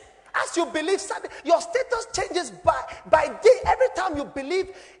things. As you believe, your status changes by day. Every time you believe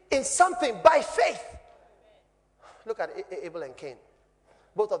in something by faith. Look at Abel and Cain.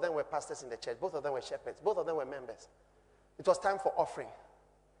 Both of them were pastors in the church. Both of them were shepherds. Both of them were members. It was time for offering.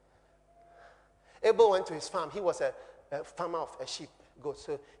 Abel went to his farm. He was a farmer of a sheep, goats.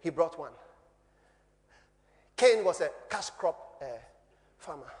 So he brought one. Cain was a cash crop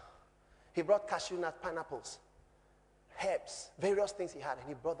farmer. He brought cashew nuts, pineapples, herbs, various things he had, and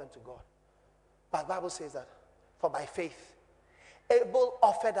he brought them to God. But the Bible says that, for by faith, Abel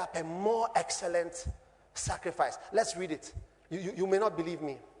offered up a more excellent sacrifice. Let's read it. You may not believe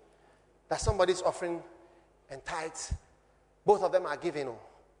me that somebody's offering and tithes. Both of them are giving,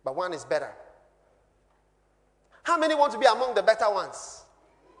 but one is better. How many want to be among the better ones?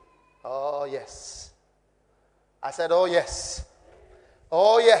 Oh, yes. I said, oh, yes.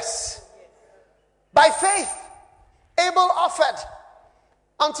 Oh, yes. By faith, Abel offered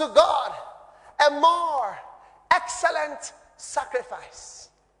unto God a more excellent sacrifice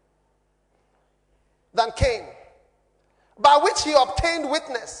than Cain, by which he obtained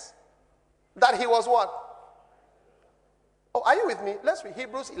witness that he was what? Oh, are you with me? Let's read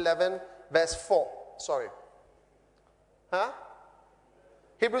Hebrews 11 verse 4. Sorry.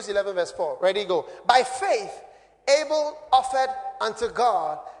 Hebrews 11 verse 4. Ready, go. By faith, Abel offered unto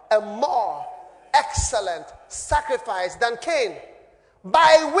God a more excellent sacrifice than Cain,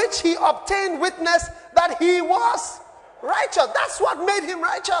 by which he obtained witness that he was righteous. That's what made him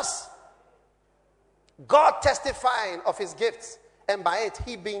righteous. God testifying of his gifts, and by it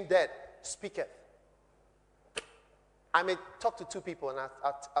he being dead speaketh. I may talk to two people, and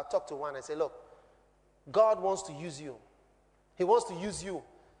I'll talk to one and say, look, God wants to use you. He wants to use you.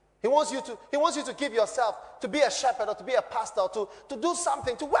 He wants you to give yourself to be a shepherd or to be a pastor, or to do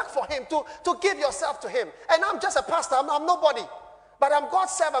something, to work for him, to give yourself to him. And I'm just a pastor. I'm nobody. But I'm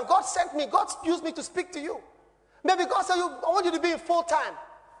God's servant. God sent me. God used me to speak to you. Maybe God said, I want you to be in full time.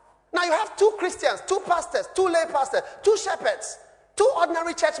 Now you have 2 Christians, 2 pastors, 2 lay pastors, 2 shepherds, 2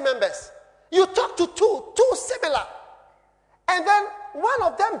 ordinary church members. You talk to two similar. And then one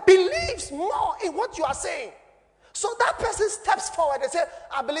of them believes more in what you are saying. So that person steps forward and says,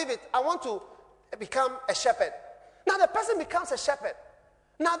 I believe it. I want to become a shepherd. Now the person becomes a shepherd.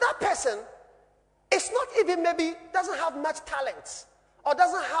 Now that person is not even, maybe doesn't have much talent or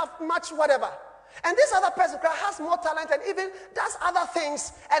doesn't have much whatever. And this other person has more talent and even does other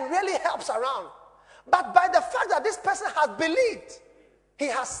things and really helps around. But by the fact that this person has believed, he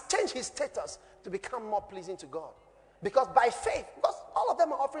has changed his status to become more pleasing to God. Because by faith, because all of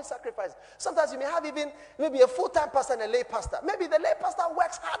them are offering sacrifice. Sometimes you may have even maybe a full-time pastor and a lay pastor. Maybe the lay pastor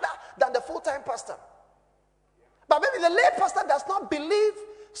works harder than the full-time pastor. But maybe the lay pastor does not believe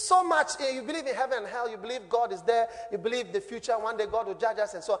so much. You believe in heaven and hell. You believe God is there. You believe the future. One day God will judge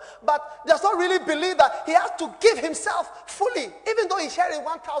us and so on. But does not really believe that he has to give himself fully, even though he's hearing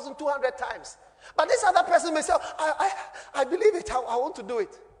 1,200 times. But this other person may say, I believe it. I want to do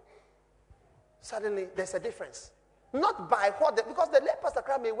it. Suddenly, there's a difference. Not by what, because the lay pastor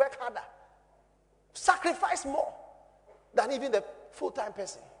may work harder, sacrifice more than even the full-time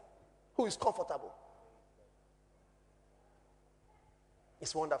person who is comfortable.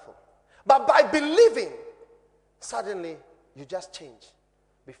 It's wonderful. But by believing, suddenly you just change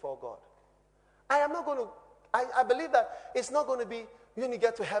before God. I believe that it's not going to be when you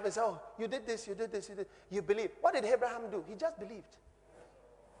get to heaven, say, oh, you did this, you did this, you did. You believe. What did Abraham do? He just believed.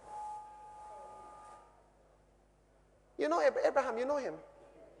 You know Abraham, you know him.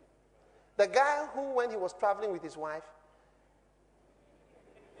 The guy who, when he was traveling with his wife,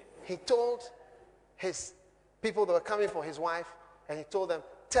 he told his people that were coming for his wife, and he told them,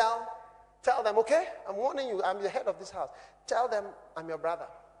 tell them, okay, I'm warning you, I'm the head of this house. Tell them I'm your brother.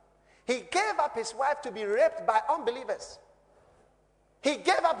 He gave up his wife to be raped by unbelievers. He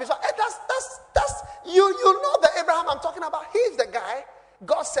gave up his wife. And that's you know the Abraham I'm talking about. He's the guy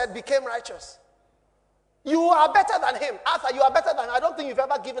God said became righteous. You are better than him. Arthur, you are better than him. I don't think you've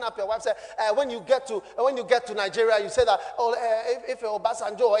ever given up your wife. Say, when you get to Nigeria, you say that, if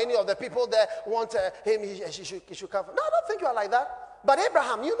Obasanjo or any of the people there want him, he should come. No, I don't think you are like that. But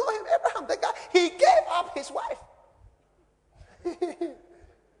Abraham, you know him. Abraham, the guy, he gave up his wife.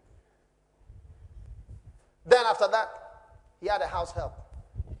 Then after that, he had a house help.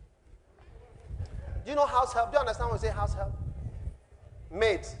 Do you know house help? Do you understand when we say house help?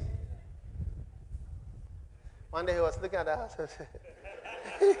 Maid. One day he was looking at the house and said,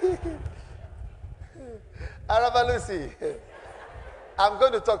 Araba Lucy, I'm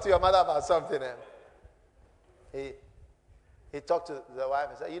going to talk to your mother about something. He talked to the wife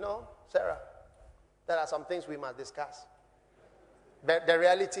and said, you know, Sarah, there are some things we must discuss. The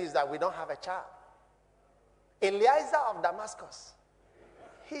reality is that we don't have a child. Eliezer of Damascus,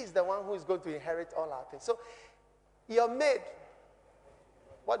 he is the one who is going to inherit all our things. So, your maid,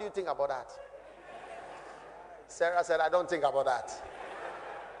 what do you think about that? Sarah said, I don't think about that.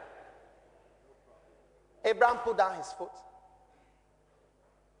 Abraham put down his foot.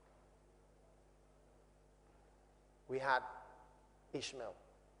 We had Ishmael.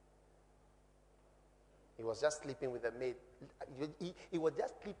 He was just sleeping with the maid. He was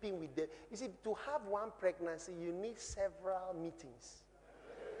just sleeping with the... You see, to have one pregnancy, you need several meetings.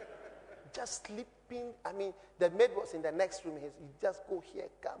 Just sleeping. I mean, the maid was in the next room. He just go here,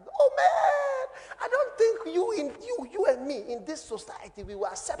 come. Oh, man! I don't think you and me in this society, we will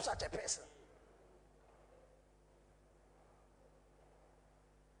accept such a person.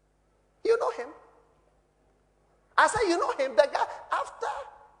 You know him. I said, you know him. The guy, after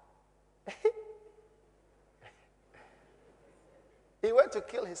he went to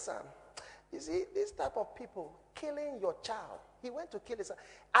kill his son. You see, this type of people, killing your child. He went to kill his son.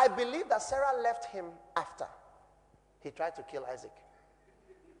 I believe that Sarah left him after he tried to kill Isaac.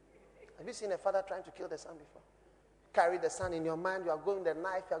 Have you seen a father trying to kill the son before? Carry the son in your mind. You are going the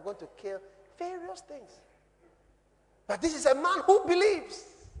knife. You are going to kill. Various things. But this is a man who believes.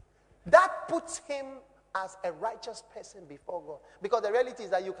 That puts him as a righteous person before God. Because the reality is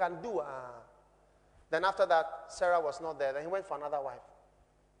that you can do. Then after that, Sarah was not there. Then he went for another wife.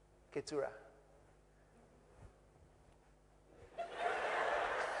 Keturah.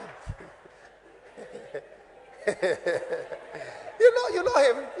 You know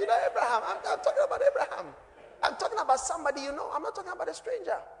him. You know Abraham. I'm talking about Abraham. I'm talking about somebody you know. I'm not talking about a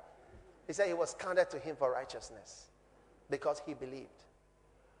stranger. He said he was counted to him for righteousness because he believed.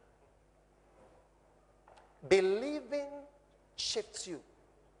 Believing shifts you.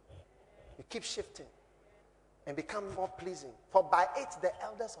 You keep shifting and become more pleasing. For by it the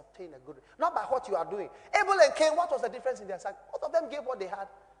elders obtain a good. Not by what you are doing. Abel and Cain, what was the difference in their sacrifice? Both of them gave what they had.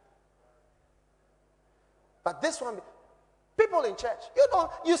 But this one, people in church,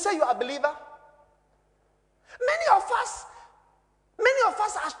 you say you are a believer. Many of us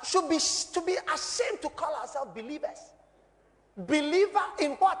should be ashamed to call ourselves believers. Believer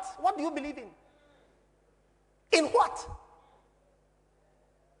in what? What do you believe in? In what?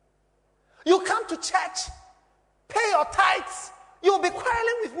 You come to church, pay your tithes, you'll be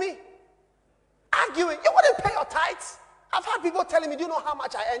quarreling with me, arguing. You wouldn't pay your tithes. I've had people telling me, do you know how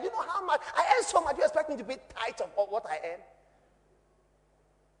much I earn? Do you know how much? I earn so much, you expect me to pay tithes of what I earn?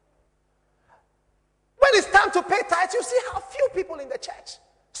 When it's time to pay tithes, you see how few people in the church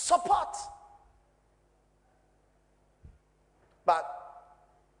support. But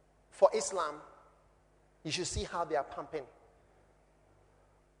for Islam, you should see how they are pumping.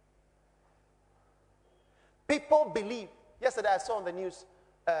 People believe. Yesterday I saw on the news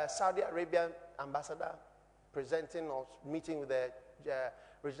Saudi Arabian ambassador presenting or meeting with the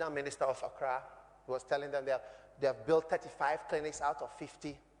regional minister of Accra. He was telling them they have built 35 clinics out of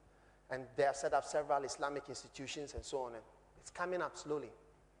 50. And they have set up several Islamic institutions and so on. And it's coming up slowly.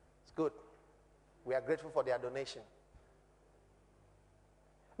 It's good. We are grateful for their donation.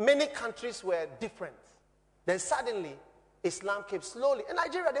 Many countries were different. Then suddenly, Islam came slowly. In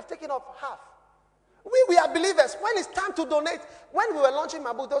Nigeria, they've taken off half. We are believers. When it's time to donate, when we were launching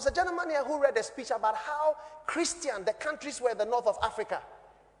my book, there was a gentleman here who read a speech about how Christian the countries were in the north of Africa.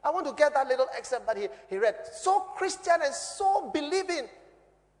 I want to get that little excerpt that he read. So Christian and so believing.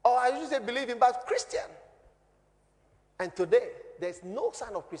 Or I usually say believing, but Christian. And today, there's no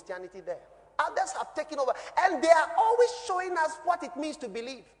sign of Christianity there. Others have taken over. And they are always showing us what it means to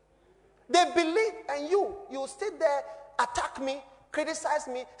believe. They believe, and you sit there, attack me, criticize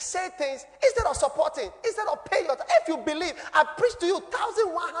me, say things, instead of supporting, instead of paying your time. If you believe, I preached to you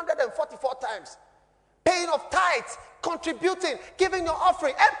 1,144 times. Paying of tithes, contributing, giving your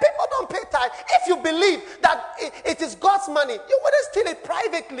offering. And people don't pay tithes. If you believe that it is God's money, you wouldn't steal it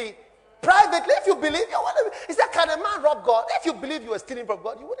privately. Privately, if you believe, is that kind of man rob God? If you believe you were stealing from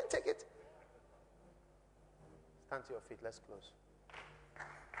God, you wouldn't take it. Stand to your feet. Let's close.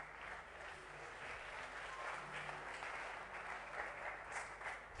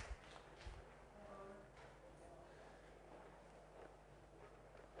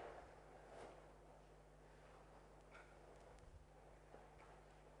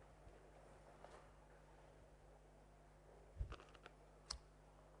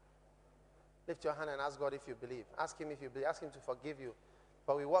 Lift your hand and ask God if you believe. Ask him if you believe. Ask him to forgive you.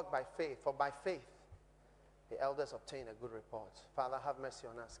 But we walk by faith. For by faith, the elders obtain a good report. Father, have mercy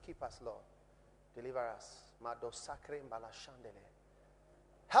on us. Keep us, Lord. Deliver us.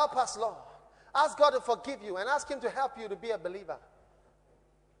 Help us, Lord. Ask God to forgive you and ask him to help you to be a believer.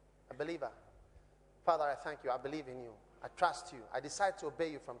 A believer. Father, I thank you. I believe in you. I trust you. I decide to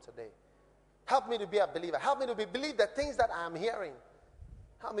obey you from today. Help me to be a believer. Help me to believe the things that I am hearing.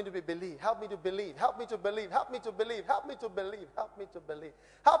 Help me to believe. Help me to believe. Help me to believe. Help me to believe. Help me to believe. Help me to believe.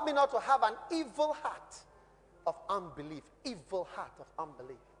 Help me not to have an evil heart of unbelief. Evil heart of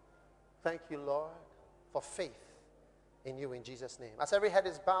unbelief. Thank you, Lord, for faith in you in Jesus' name. As every head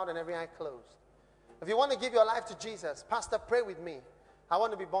is bowed and every eye closed. If you want to give your life to Jesus, Pastor, pray with me. I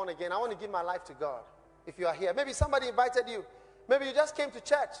want to be born again. I want to give my life to God. If you are here, maybe somebody invited you. Maybe you just came to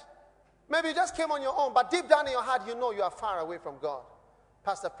church. Maybe you just came on your own, but deep down in your heart, you know you are far away from God.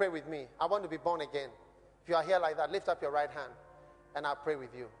 Pastor, pray with me. I want to be born again. If you are here like that, lift up your right hand and I'll pray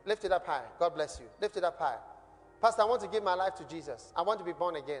with you. Lift it up high. God bless you. Lift it up high. Pastor, I want to give my life to Jesus. I want to be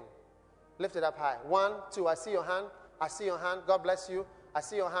born again. Lift it up high. 1, 2, I see your hand. I see your hand. God bless you. I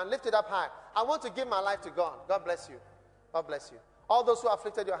see your hand. Lift it up high. I want to give my life to God. God bless you. God bless you. All those who have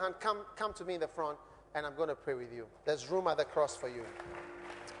lifted your hand, come to me in the front and I'm going to pray with you. There's room at the cross for you.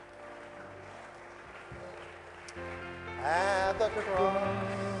 At the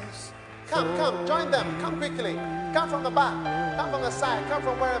cross. Come, join them. Come quickly. Come from the back. Come from the side. Come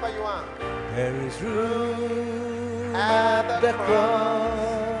from wherever you are. There is room at the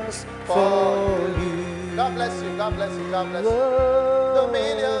cross for you. God bless you. God bless you. God bless you.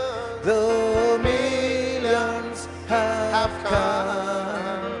 The millions have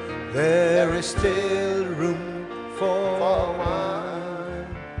come. There is still room for one.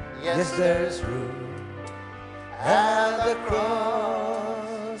 Yes, there is room at the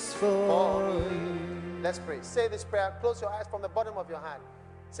cross for you. Let's pray. Say this prayer. Close your eyes from the bottom of your heart.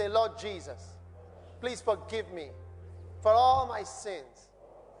 Say, Lord Jesus, please forgive me for all my sins.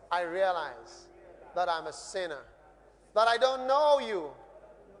 I realize that I'm a sinner, that I don't know you.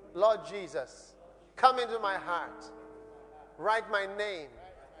 Lord Jesus, come into my heart. Write my name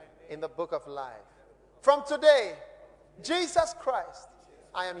in the book of life. From today, Jesus Christ,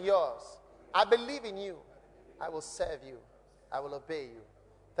 I am yours. I believe in you. I will serve you. I will obey you.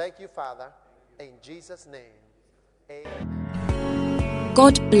 Thank you, Father. In Jesus' name, amen.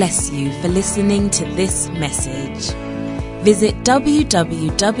 God bless you for listening to this message. Visit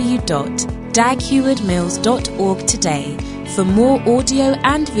www.daghewardmills.org today for more audio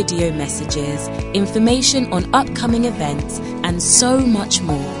and video messages, information on upcoming events, and so much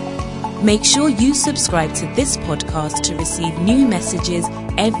more. Make sure you subscribe to this podcast to receive new messages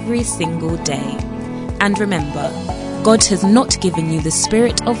every single day. And remember, God has not given you the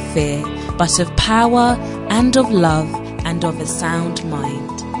spirit of fear, but of power and of love and of a sound mind.